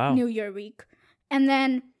Wow. New Year week. And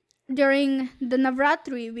then during the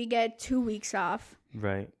Navratri, we get 2 weeks off.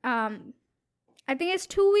 Right. I think it's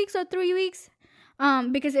 2 weeks or 3 weeks,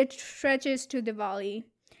 because it stretches to Diwali.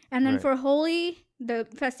 And then Right. for Holi, the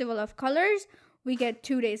festival of colors, we get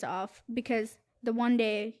 2 days off because the 1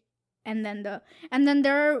 day, and then there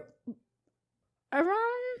are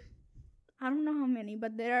around, I don't know how many,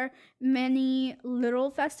 but there are many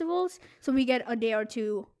little festivals, so we get a day or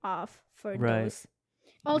two off for Right. those.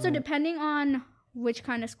 Also, depending on which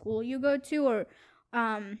kind of school you go to, or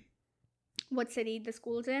what city the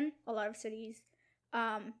school's in, a lot of cities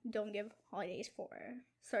don't give holidays for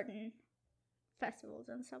certain festivals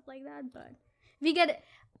and stuff like that. But we get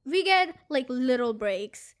like little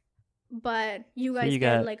breaks, but you guys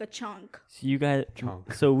get like a chunk. So you guys.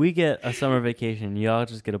 Chunk. So we get a summer vacation. Y'all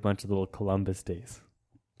just get a bunch of little Columbus days.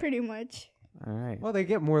 Pretty much. All right. Well, they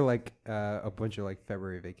get more like a bunch of like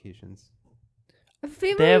February vacations.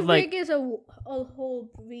 February have, break like- is a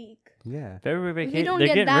whole week. Yeah. February We vacation. don't They're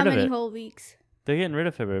get getting that rid of many it. whole weeks. They're getting rid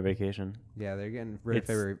of February vacation. Yeah, they're getting rid of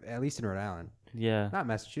It's- February, at least in Rhode Island. Yeah. Not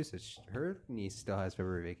Massachusetts. Her niece still has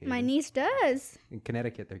February vacation. My niece does. In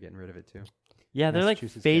Connecticut, they're getting rid of it too. Yeah, they're like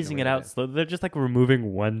Massachusetts getting phasing rid it of out it. slow. They're just like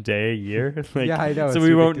removing 1 day a year. Like, Yeah, I know, So it's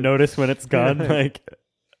we won't ridiculous. notice when it's gone. Like,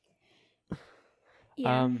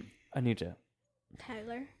 Yeah. Anita,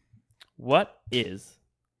 Tyler. what was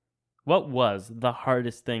the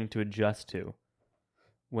hardest thing to adjust to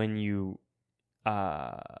when you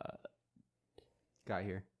Got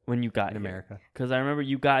here when you got in America. Because I remember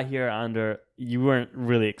you got here you weren't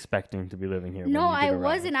really expecting to be living here. No, when you did I arrive.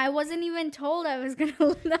 wasn't. I wasn't even told I was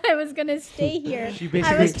gonna stay here. She I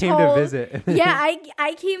basically was came told- to visit. Yeah,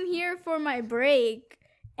 I came here for my break,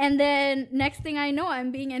 and then next thing I know,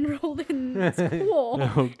 I'm being enrolled in school,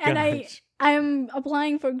 Oh, and gosh. I'm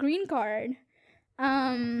applying for green card.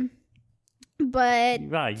 But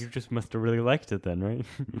Wow, you just must have really liked it then, right?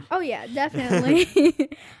 oh yeah, definitely.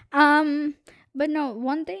 But no,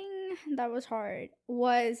 one thing that was hard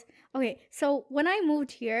was, okay, so when I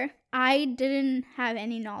moved here, I didn't have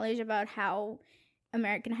any knowledge about how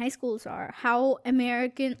American high schools are, how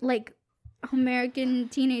American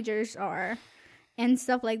teenagers are, and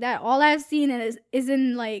stuff like that. All I've seen is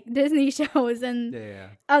in like Disney shows and Yeah.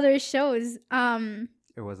 other shows.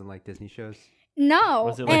 It wasn't like Disney shows. No.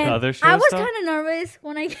 Was it like and other I shows, was though? kind of nervous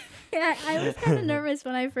when I was kind of nervous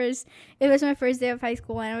when it was my first day of high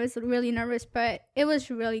school, and I was really nervous, but it was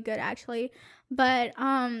really good actually. But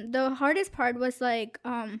the hardest part was like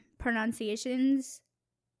pronunciations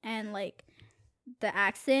and like the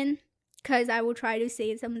accent, cuz I would try to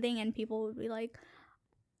say something and people would be like,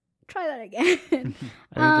 try that again.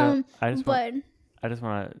 I just but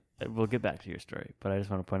want to. We'll get back to your story, but I just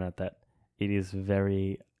want to point out that it is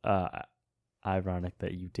very ironic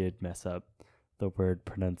that you did mess up the word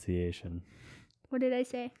pronunciation. what did I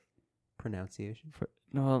say? Pronunciation.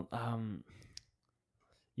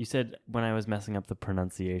 You said when I was messing up the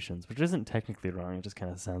pronunciations, which isn't technically wrong. It just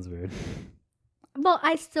kind of sounds weird. Well,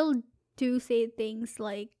 I still do say things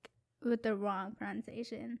like with the wrong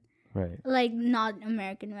pronunciation. Right. Like not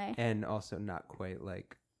American way. And also not quite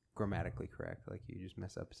like grammatically correct. Like you just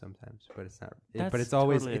mess up sometimes, but it's not. But That's it's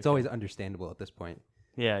always totally it's okay. always understandable at this point.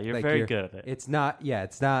 Yeah, you're Like, very you're- good at it. It's not. Yeah,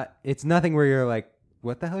 it's not. It's nothing where you're like,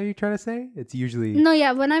 what the hell are you trying to say? It's usually. No,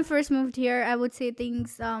 yeah, when I first moved here, I would say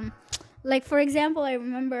things like, for example, I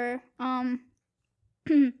remember I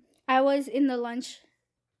was in the lunch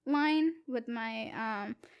line with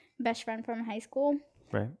my best friend from high school,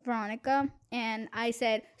 Right. Veronica, and I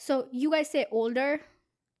said, so you guys say older,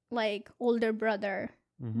 like older brother,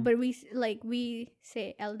 Mhm. but we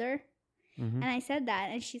say elder. Mhm. And I said that,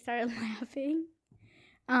 and she started laughing.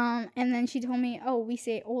 And then she told me, oh, we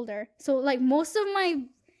say older. So like most of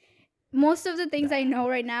the things I know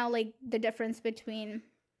right now, like the difference between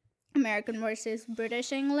American versus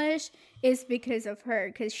British English, is because of her,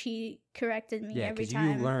 because she corrected me every because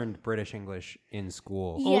time. you learned British English in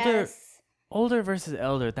school. Yes. Older versus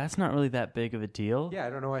elder, that's not really that big of a deal. Yeah, I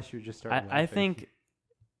don't know why she would just start. I think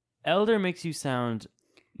elder makes you sound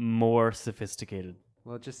more sophisticated.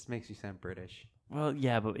 Well, it just makes you sound British. Well,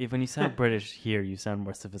 yeah, but when you sound British here, you sound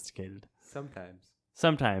more sophisticated.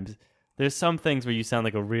 Sometimes. There's some things where you sound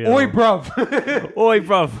like a real... Oi, bruv! Oi,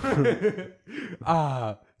 bruv!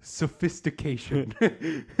 Sophistication.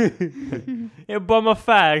 You bum a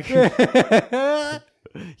fag.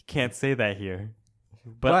 You can't say that here.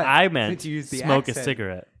 But I meant since you used the smoke accent, a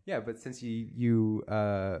cigarette. Yeah, but since you used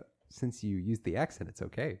the accent, it's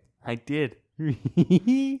okay. I did.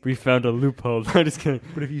 We found a loophole. I'm just kidding.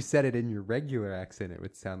 But if you said it in your regular accent, it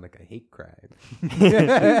would sound like a hate crime.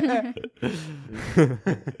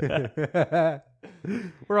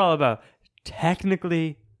 We're all about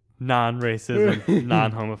technically non-racism,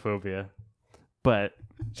 non-homophobia, but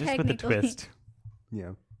just with a twist.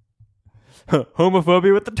 Yeah.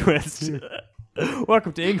 Homophobia with a twist.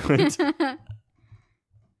 Welcome to England.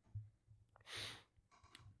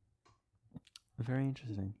 Very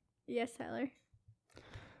interesting. Yes, Tyler.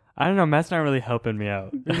 I don't know. Matt's not really helping me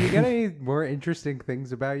out. Do you got any more interesting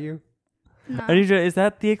things about you? No. Anuja, is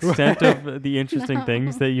that the extent of the interesting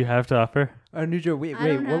things that you have to offer? Anuja, wait, I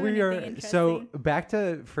don't what have were your... anything So, interesting. back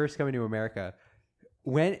to first coming to America.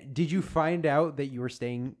 When did you find out that you were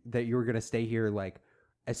going to stay here, like,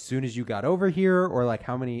 as soon as you got over here? Or, like,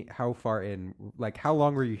 how far in... Like, how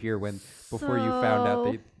long were you here before you found out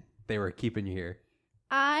So- they were keeping you here?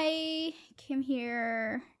 I came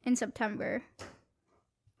here in September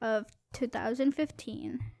of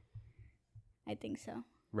 2015. I think so.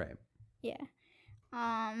 Right. Yeah.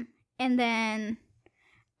 And then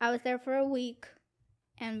I was there for a week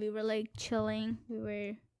and we were like chilling. We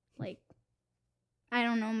were like, I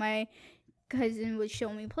don't know, my cousin would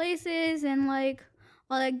show me places and like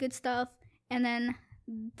all that good stuff. And then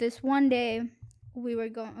this one day we were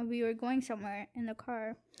going somewhere in the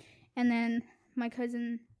car, and then my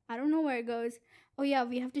cousin, I don't know where it goes. Oh yeah,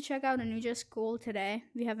 we have to check out Anuja's school today.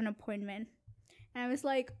 We have an appointment. And I was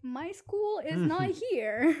like, my school is not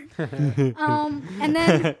here. And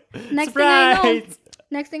then next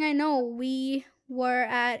thing I know, we were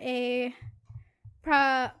at a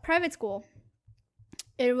private school.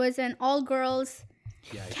 It was an all-girls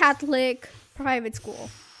Catholic private school.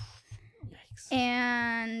 Yikes.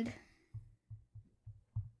 And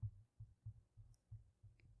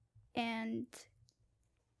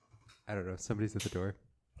I don't know. Somebody's at the door.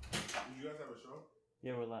 Did you guys have a show?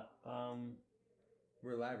 Yeah, we're live.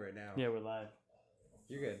 We're live right now. Yeah, we're live.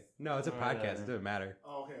 You're good. No, it's a Alright, podcast. It doesn't matter.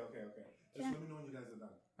 Oh, okay. Just let me know when you guys are done.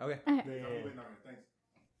 Okay. okay. I'll be waiting on it. Thanks.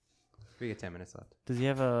 We get 10 minutes left. Does he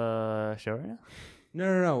have a show right now?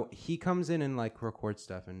 No. He comes in and like records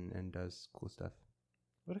stuff and does cool stuff.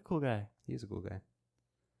 What a cool guy. He's a cool guy.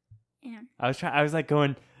 Yeah. I was like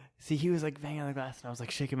going, see, he was like banging on the glass and I was like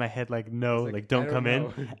shaking my head like, no, He's like, I don't come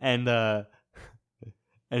know. in. And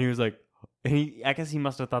he was like, I guess he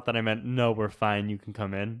must have thought that I meant, no, we're fine. You can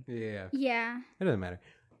come in. Yeah. Yeah. It doesn't matter.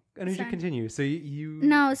 And as you Sorry. continue, so you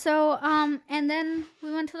No, so and then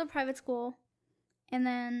we went to the private school, and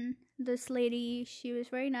then this lady, she was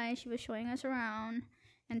very nice. She was showing us around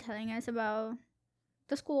and telling us about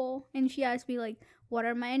the school, and she asked me like, what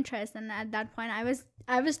are my interests? And at that point I was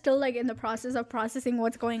still like in the process of processing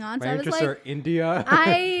what's going on. my So I was interests like, are India.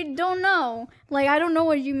 I don't know. Like, I don't know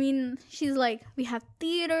what you mean. She's like, we have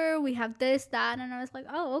theater, we have this, that. And I was like,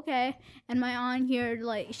 oh, okay. And my aunt here,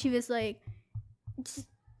 like, she was like, just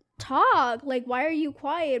talk. Like, why are you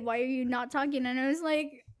quiet? Why are you not talking? And I was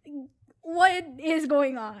like, what is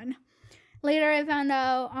going on? Later, I found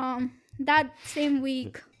out that same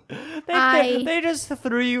week, They just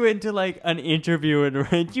threw you into like an interview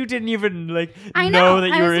and you didn't even like I know know.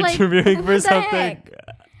 that I you were was like, interviewing for what the something. heck?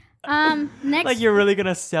 Next, Like you're really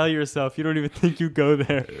gonna sell yourself. You don't even think you go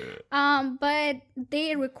there. but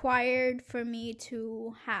they required for me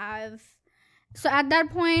to have. So at that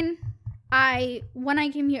point, when I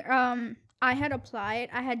came here, I had applied.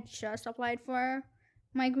 I had just applied for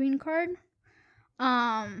my green card.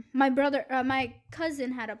 My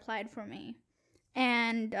cousin had applied for me,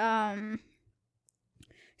 and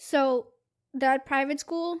so that private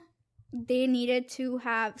school, they needed to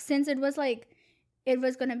have, since it was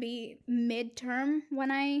gonna be midterm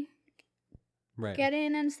when I Right. get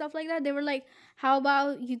in and stuff like that. They were like, how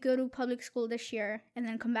about you go to public school this year and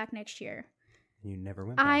then come back next year? You never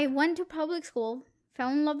went back. I went to public school, fell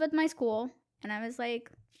in love with my school, And I was like,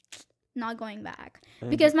 not going back.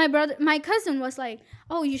 Because my cousin was like,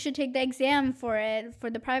 oh, you should take the exam for it, for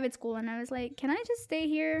the private school. And I was like, can I just stay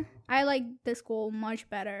here? I like the school much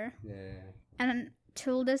better. Yeah. And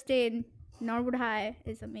till this day, Norwood High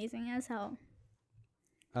is amazing as hell.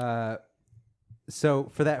 So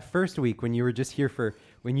for that first week when you were just here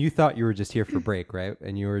when you thought you were just here for break, right?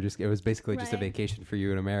 And it was basically just a Right. vacation for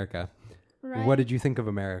you in America. Right. What did you think of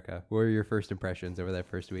America? What were your first impressions over that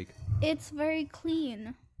first week? It's very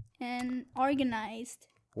clean and organized.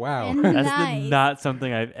 Wow. And That's nice. not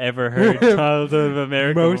something I've ever heard told of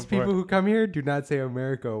America. Most before. people who come here do not say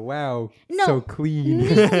America. Wow. No. So clean.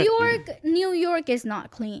 New York is not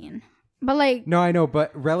clean. But like No, I know,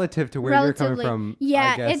 but relative to where you're coming Relatively, from,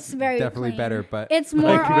 yeah, I guess it's very definitely clean. better. But it's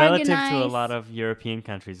more Like relative organized. to a lot of European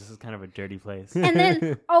countries, this is kind of a dirty place. And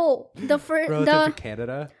then relative to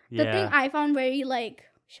Canada, the Yeah. thing I found very like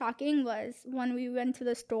shocking was when we went to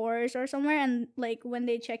the stores or somewhere, and like when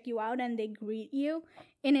they check you out and they greet you.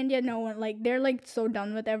 In India, no one, like, they're like so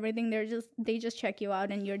done with everything. They just check you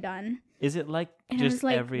out and you're done. Is it like And I was just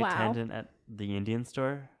like, every wow. attendant at the Indian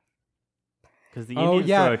store? Because the oh Indian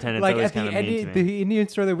yeah, store attendant's like always at the, kind of mean to me. the Indian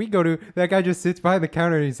store that we go to, that guy just sits behind the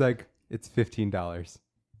counter and he's like, "It's $15,"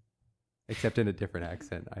 except in a different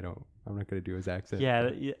accent. I'm not gonna do his accent. Yeah,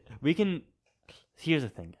 we can. Here's the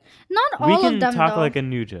thing: Not we all can of them talk though. like a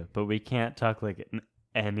Nuja, but we can't talk like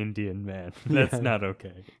an Indian man. That's Yeah. not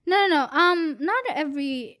okay. No. Not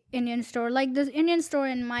every Indian store. Like this Indian store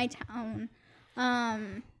in my town,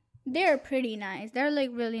 they're pretty nice. They're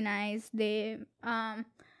like really nice. They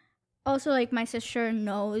also like my sister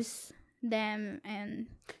knows them, and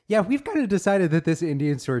Yeah, we've kind of decided that this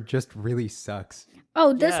Indian store just really sucks, this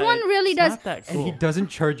Yeah, one really it's does. Not that and he cool. doesn't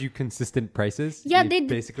charge you consistent prices. Yeah, He they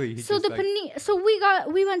basically. So just the like, paneer. So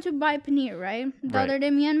we went to buy paneer, right? The Right. other day,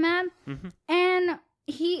 me and Matt, Mhm. and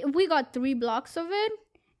we got 3 blocks of it,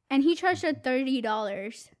 and he charged us $30,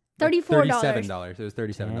 $34. $37. It was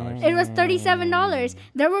 $37. It was $37.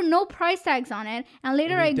 There were no price tags on it, and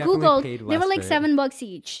later And we I definitely googled. paid They less were like for it. $7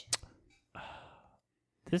 each.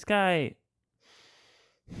 This guy,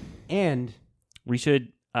 And we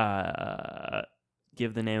should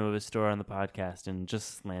give the name of his store on the podcast and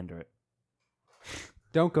just slander it.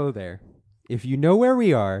 don't go there. If you know where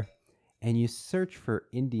we are, and you search for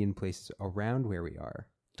Indian places around where we are,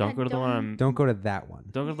 Don't I go to the don't- one. don't go to that one.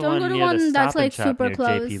 Don't go to the Don't one go to near one the that's, Stop and like, Shop super near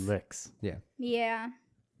close. JP Licks. Yeah,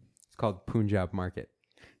 It's called Punjab Market.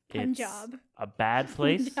 Punjab. It's a bad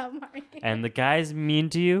place, Punjab market. and the guy's mean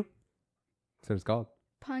to you. That's what it's called.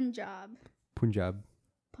 Punjab. Punjab.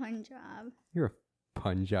 Punjab. You're a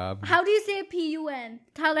Punjab. How do you say P-U-N?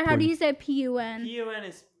 Tyler, how do you say P-U-N? PUN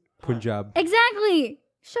is Punjab. Exactly.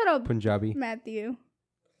 Shut up, Punjabi. Matthew.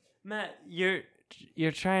 Matt, you're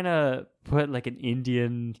trying to put like an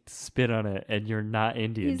Indian spin on it, and you're not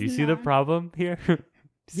Indian. He's Do you see the not. problem here?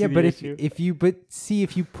 See Yeah, the but issue? if you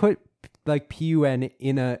put like PUN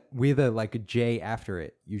with a J after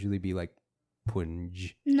it, usually be like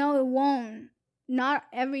Punj. No, it won't. Not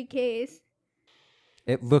every case.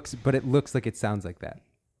 It looks like it sounds like that.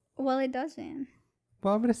 Well, it doesn't.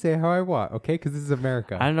 Well, I'm gonna say how I want, okay? Because this is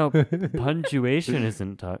America. I don't know. Punctuation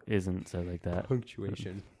isn't said like that.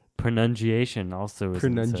 Punctuation. Pronunciation also isn't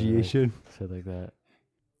Pronunciation. said like that.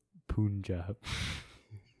 Punjab.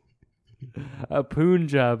 A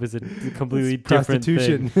Punjab is a completely It's different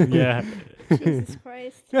prostitution. thing. Yeah. Jesus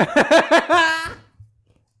Christ.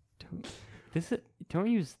 Don't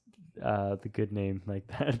use the good name like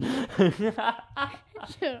that.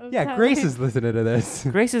 Shut up, Yeah, Tyler. Grace is listening to this.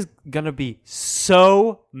 Grace is gonna be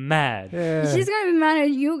so mad. Yeah. She's gonna be mad at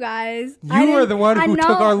you guys. You are the one who took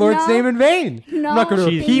our Lord's name in vain. No, I'm not going to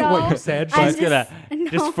She's- repeat no. what you said, I She's but just- gonna no.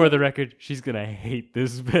 just for the record, she's gonna hate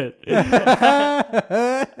this bit.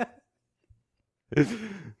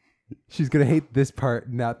 she's going to hate this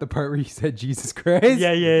part, not the part where you said Jesus Christ.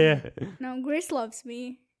 yeah. No, Grace loves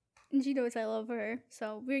me. And she knows I love her.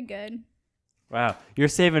 So we're good. Wow, you're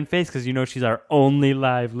saving face because you know she's our only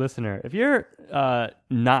live listener. If you're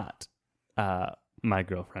not my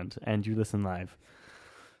girlfriend and you listen live,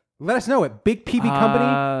 Let us know at Big PB Company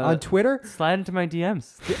on Twitter. slide into my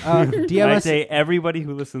DMs. DM I us, say everybody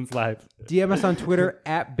who listens live. DM us on Twitter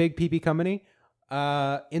at Big PB Company.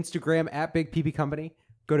 Instagram at Big PB Company.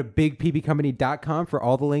 Go to bigpbcompany.com for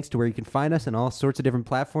all the links to where you can find us on all sorts of different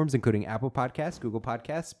platforms, including Apple Podcasts, Google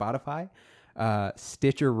Podcasts, Spotify,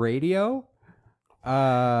 Stitcher Radio,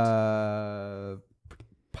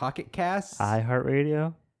 Pocket Casts.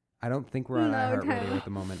 iHeartRadio. I don't think we're on No, iHeartRadio Tyler. at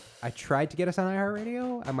the moment. I tried to get us on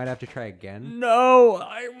iHeartRadio. I might have to try again, No,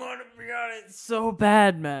 I want to be on it so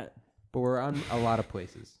bad, Matt. but we're on a lot of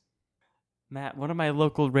places. Matt, one of my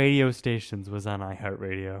local radio stations was on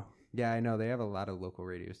iHeartRadio. Yeah, I know. They have a lot of local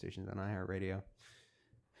radio stations on iHeartRadio.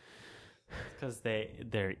 Because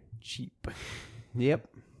they're cheap. Yep.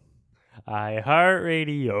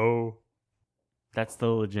 iHeartRadio. That's the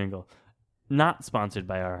little jingle. Not sponsored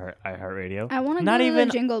by iHeartRadio. I want to Not go to even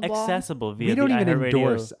the Jingle Ball. accessible via We don't the even iHeartRadio.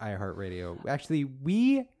 endorse iHeartRadio. Actually,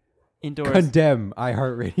 we Endorse. condemn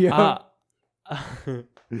iHeartRadio.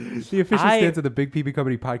 The official stance of the Big PB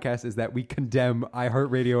Company podcast is that we condemn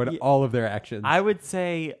iHeartRadio and all of their actions, I would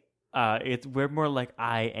say we're more like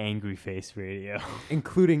Angry Face Radio.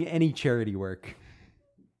 including any charity work,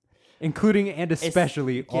 including and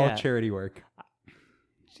especially all yeah. charity work.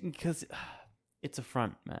 Because it's a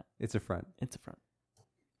front, Matt. It's a front. It's a front.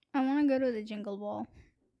 I want to go to the Jingle Ball.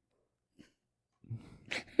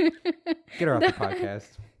 Get her off the podcast.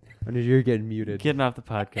 You're getting muted. Getting off the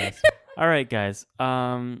podcast. All right, guys.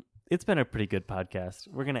 It's been a pretty good podcast.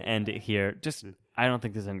 We're gonna end it here. I don't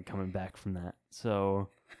think there's any coming back from that. So,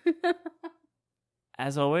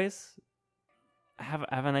 as always, have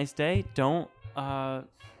a nice day. Don't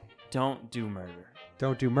do murder.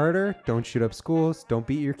 Don't do murder. Don't shoot up schools. Don't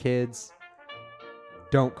beat your kids.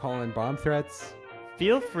 Don't call in bomb threats.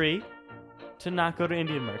 Feel free to not go to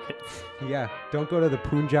Indian markets. Yeah. Don't go to the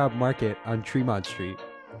Punjab market on Tremont Street.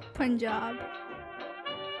 Punjab.